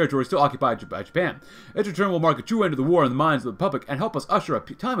core U.S. territory is still occupied by Japan. Its return will mark a true end to the war in the minds of the public and help us usher a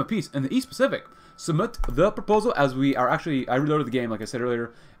time of peace in the East Pacific. Submit the proposal as we are actually, I reloaded the game like I said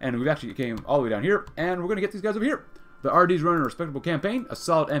earlier, and we've actually came all the way down here, and we're going to get these guys over here. The RD's running a respectable campaign. A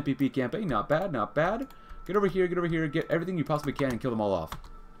solid MPP campaign. Not bad, not bad. Get over here, get everything you possibly can and kill them all off.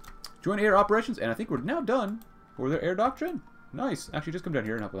 Join air operations, and I think we're now done for their air doctrine. Nice. Actually, just come down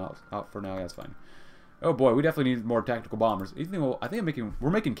here and help them out for now. Yeah, that's fine. Oh boy, we definitely need more tactical bombers. I think we're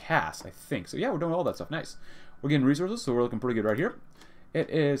making CAS, I think. So yeah, we're doing all that stuff. Nice. We're getting resources, so we're looking pretty good right here. It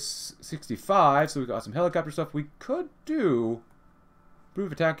is 65, so we got some helicopter stuff. We could do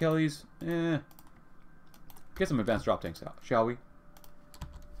proof attack helis. Get some advanced drop tanks out, shall we?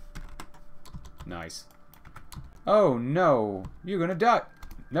 Nice. Oh no, you're gonna die.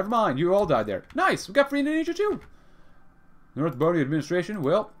 Never mind, you all died there. Nice, we got free Indonesia too. North Borneo administration,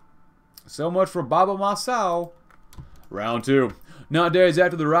 well, so much for Baba Masao. Round 2. Not days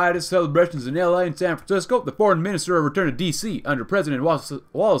after the riotous celebrations in LA and San Francisco, the foreign minister returned to D.C. under President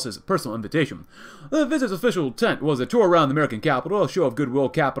Wallace's personal invitation. The visit's official intent was a tour around the American capital, a show of goodwill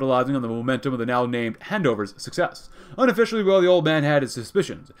capitalizing on the momentum of the now-named handover's success. Unofficially, well, the old man had his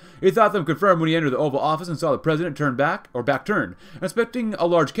suspicions. He thought them confirmed when he entered the Oval Office and saw the president back-turned, inspecting a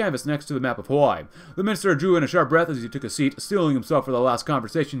large canvas next to the map of Hawaii. The minister drew in a sharp breath as he took a seat, steeling himself for the last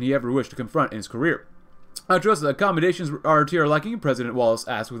conversation he ever wished to confront in his career. I trust the accommodations are to your liking, President Wallace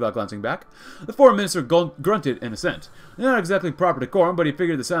asked without glancing back. The foreign minister grunted in assent. Not exactly proper decorum, but he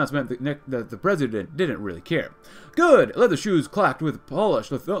figured the silence meant that the president didn't really care. Good! Leather shoes clacked with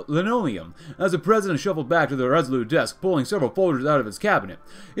polished linoleum as the president shuffled back to the resolute desk, pulling several folders out of his cabinet.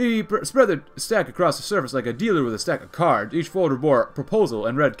 He spread the stack across the surface like a dealer with a stack of cards. Each folder bore proposal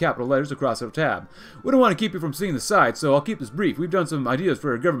in red capital letters across a tab. We don't want to keep you from seeing the site, so I'll keep this brief. We've done some ideas for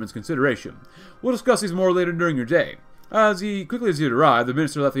your government's consideration. We'll discuss these more later during your day. As he had arrived, the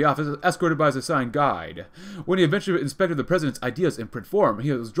minister left the office, escorted by his assigned guide. When he eventually inspected the president's ideas in print form,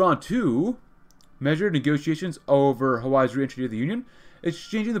 he was drawn to measured negotiations over Hawaii's re-entry to the Union,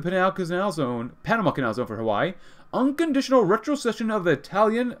 exchanging the Panama Canal Zone for Hawaii, unconditional retrocession of the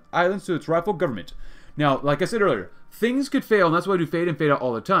Italian islands to its rightful government. Now, like I said earlier, things could fail, and that's why we do fade and fade out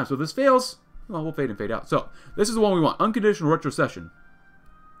all the time. So if this fails, well, we'll fade and fade out. So, this is the one we want. Unconditional retrocession.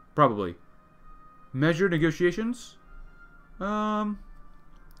 Probably. Measured negotiations? We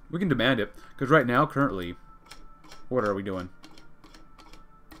can demand it. Because right now, currently, what are we doing?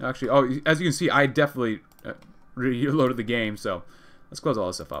 Actually, oh, as you can see, I definitely reloaded the game, so let's close all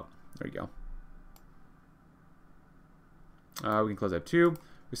this stuff up. There you go. We can close that too.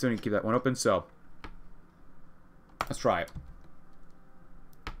 We still need to keep that one open, so let's try it.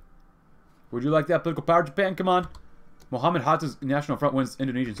 Would you like that political power, Japan? Come on. Muhammad Hatta's National Front wins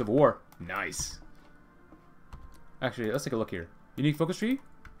Indonesian Civil War. Nice. Actually, let's take a look here. Unique focus tree?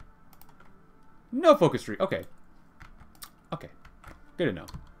 No focus tree. Okay. Okay. Good to know.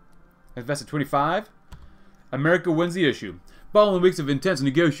 Invested 25. America wins the issue. Following weeks of intense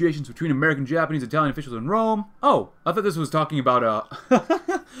negotiations between American, Japanese, Italian officials in Rome. Oh, I thought this was talking about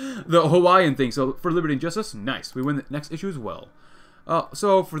the Hawaiian thing. So for liberty and justice, nice. We win the next issue as well.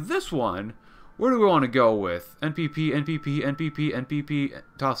 So for this one, where do we want to go with? NPP, NPP, NPP, NPP,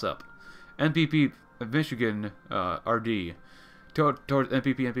 toss up. NPP, Michigan, RD. Towards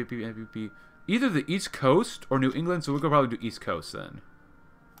NPP, NPP, NPP. Either the East Coast or New England, so we'll probably do East Coast then.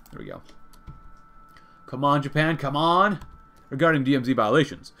 There we go. Come on, Japan, come on! Regarding DMZ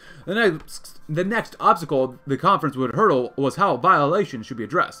violations. The next obstacle the conference would hurdle was how violations should be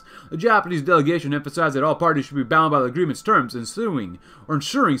addressed. The Japanese delegation emphasized that all parties should be bound by the agreement's terms, ensuing or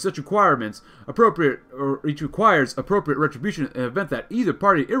ensuring such requirements each requires appropriate retribution in the event that either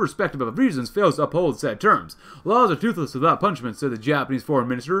party, irrespective of reasons, fails to uphold said terms. Laws are toothless without punishment, said the Japanese foreign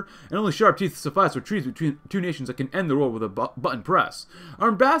minister, and only sharp teeth suffice for treaties between two nations that can end the war with a button press. Our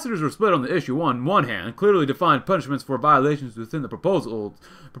ambassadors were split on the issue. On one hand, clearly defined punishments for violations within the proposed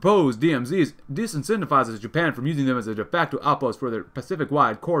DMZs disincentivizes Japan from using them as a de facto outpost for their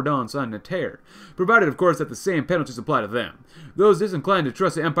Pacific-wide cordon sanitaire, provided, of course, that the same penalties apply to them. Those disinclined to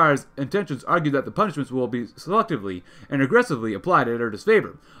trust the Empire's intentions argue that the punishments will be selectively and aggressively applied in their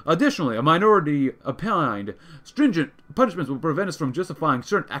disfavor. Additionally, a minority opined stringent punishments will prevent us from justifying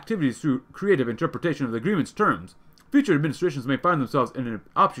certain activities through creative interpretation of the agreement's terms. Future administrations may find themselves in an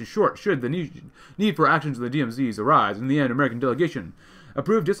option short should the need for actions of the DMZs arise. In the end, American delegation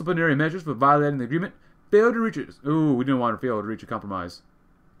approved disciplinary measures for violating the agreement. Failed to reach it. Ooh, we didn't want to fail to reach a compromise.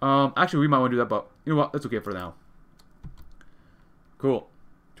 Actually, we might want to do that, but you know what? That's okay for now. Cool.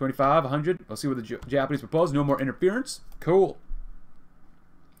 25, 100. Let's see what the Japanese propose. No more interference. Cool.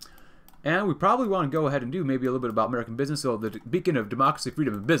 And we probably want to go ahead and do maybe a little bit about American business, so the beacon of democracy,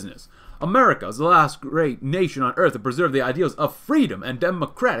 freedom, and business. America is the last great nation on earth to preserve the ideals of freedom and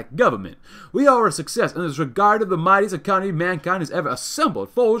democratic government. We owe our success in this regard of the mightiest economy mankind has ever assembled,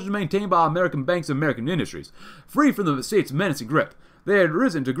 forged, and maintained by American banks and American industries. Free from the state's menacing grip, they had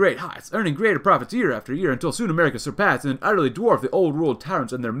risen to great heights, earning greater profits year after year until soon America surpassed and utterly dwarfed the old world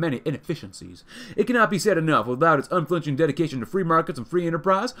tyrants and their many inefficiencies. It cannot be said enough, without its unflinching dedication to free markets and free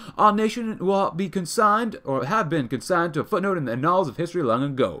enterprise, our nation will be consigned, or have been consigned, to a footnote in the annals of history long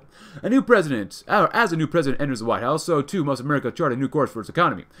ago. As a new president enters the White House, so too must America chart a new course for its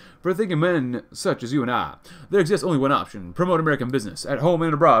economy. For thinking men such as you and I, there exists only one option: promote American business, at home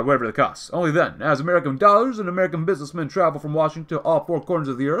and abroad, whatever the cost. Only then, as American dollars and American businessmen travel from Washington to all four corners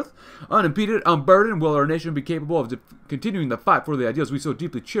of the earth, unimpeded, unburdened, will our nation be capable of continuing the fight for the ideals we so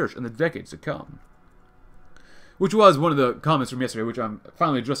deeply cherish in the decades to come. Which was one of the comments from yesterday, which I'm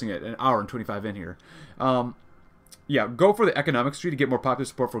finally addressing it an hour and 25 in here. Yeah, go for the economic street to get more popular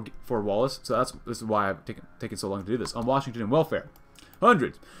support for Wallace. So this is why I've taken so long to do this. On Washington and welfare.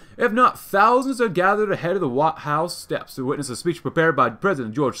 Hundreds, if not thousands, are gathered ahead of the White House steps to witness a speech prepared by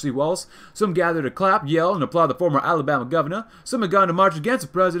President George C. Wallace. Some gathered to clap, yell, and applaud the former Alabama governor. Some had gone to march against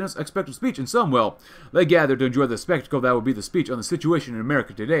the president's expected speech, and some, well, they gathered to enjoy the spectacle that would be the speech on the situation in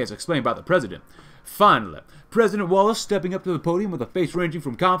America today as explained by the president. Finally, President Wallace stepping up to the podium with a face ranging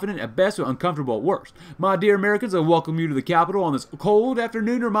from confident at best to uncomfortable at worst. My dear Americans, I welcome you to the Capitol on this cold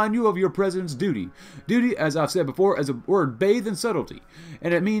afternoon to remind you of your president's duty. Duty, as I've said before, is a word bathed in subtlety,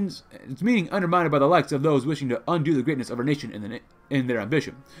 and its meaning undermined by the likes of those wishing to undo the greatness of our nation in their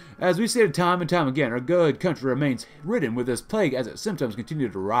ambition. As we stated time and time again, our good country remains ridden with this plague as its symptoms continue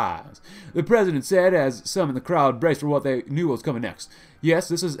to rise. The president said, as some in the crowd braced for what they knew was coming next. Yes,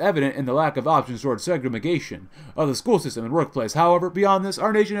 this is evident in the lack of options toward segregation of the school system and workplace. However, beyond this,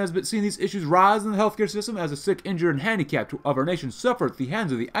 our nation has seen these issues rise in the healthcare system as the sick, injured, and handicapped of our nation suffer at the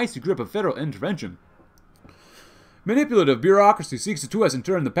hands of the icy grip of federal intervention. Manipulative bureaucracy seeks to twist and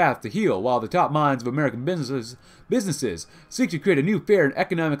turn the path to heal, while the top minds of American businesses seek to create a new, fair, and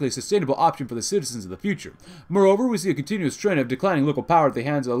economically sustainable option for the citizens of the future. Moreover, we see a continuous trend of declining local power at the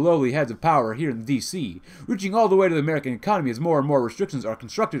hands of the lowly heads of power here in D.C., reaching all the way to the American economy as more and more restrictions are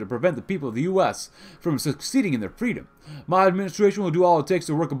constructed to prevent the people of the U.S. from succeeding in their freedom. My administration will do all it takes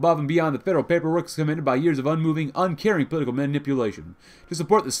to work above and beyond the federal paperwork committed by years of unmoving, uncaring political manipulation. To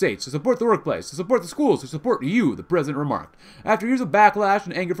support the states, to support the workplace, to support the schools, to support you, the president remarked. After years of backlash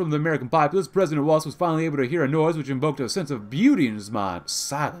and anger from the American populace, President Wallace was finally able to hear a noise which invoked a sense of beauty in his mind: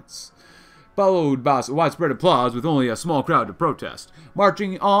 silence. Followed by widespread applause with only a small crowd to protest.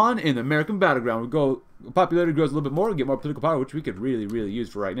 Marching on in the American battleground, popularity grows a little bit more and get more political power, which we could really, really use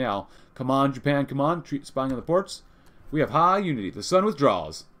for right now. Come on, Japan, come on, spying on the ports. We have high unity. The sun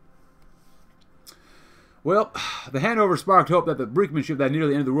withdraws. Well, the handover sparked hope that the brinkmanship that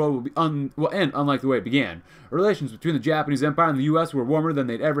nearly ended the world will end unlike the way it began. Relations between the Japanese Empire and the U.S. were warmer than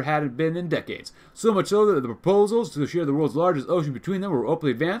they'd ever had been in decades. So much so that the proposals to share the world's largest ocean between them were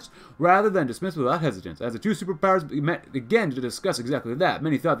openly advanced, rather than dismissed without hesitance. As the two superpowers met again to discuss exactly that,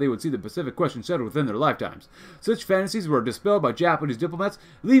 many thought they would see the Pacific question settled within their lifetimes. Such fantasies were dispelled by Japanese diplomats,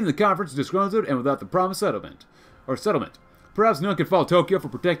 leaving the conference disgruntled and without the promised settlement. Perhaps none could fault Tokyo for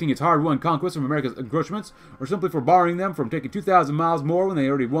protecting its hard-won conquests from America's encroachments, or simply for barring them from taking 2,000 miles more when they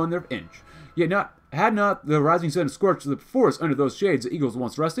already won their inch. Yet had not the rising sun scorched the forest under those shades the eagles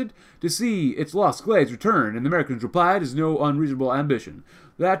once rested, to see its lost glades return, and the Americans replied, is no unreasonable ambition.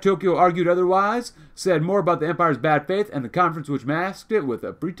 That Tokyo argued otherwise said more about the empire's bad faith and the conference which masked it with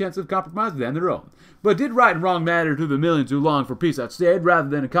a pretense of compromise than their own. But did right and wrong matter to the millions who long for peace that stayed, rather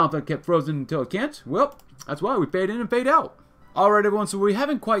than a conflict kept frozen until it can't? Well, that's why we fade in and fade out. Alright everyone, so we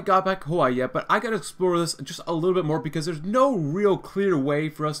haven't quite got back to Hawaii yet, but I gotta explore this just a little bit more because there's no real clear way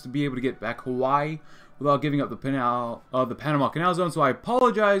for us to be able to get back Hawaii without giving up the Panama Canal Zone, so I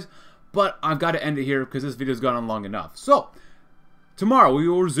apologize, but I've got to end it here because this video's gone on long enough. So, tomorrow we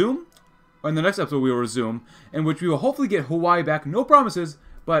will resume, or in the next episode we will resume, in which we will hopefully get Hawaii back. No promises,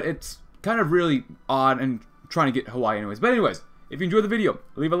 but it's kind of really odd and trying to get Hawaii anyways. But anyways, if you enjoyed the video,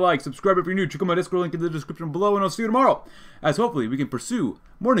 leave a like, subscribe if you're new, check out my Discord link in the description below, and I'll see you tomorrow, as hopefully we can pursue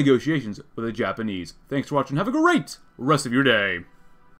more negotiations with the Japanese. Thanks for watching, have a great rest of your day.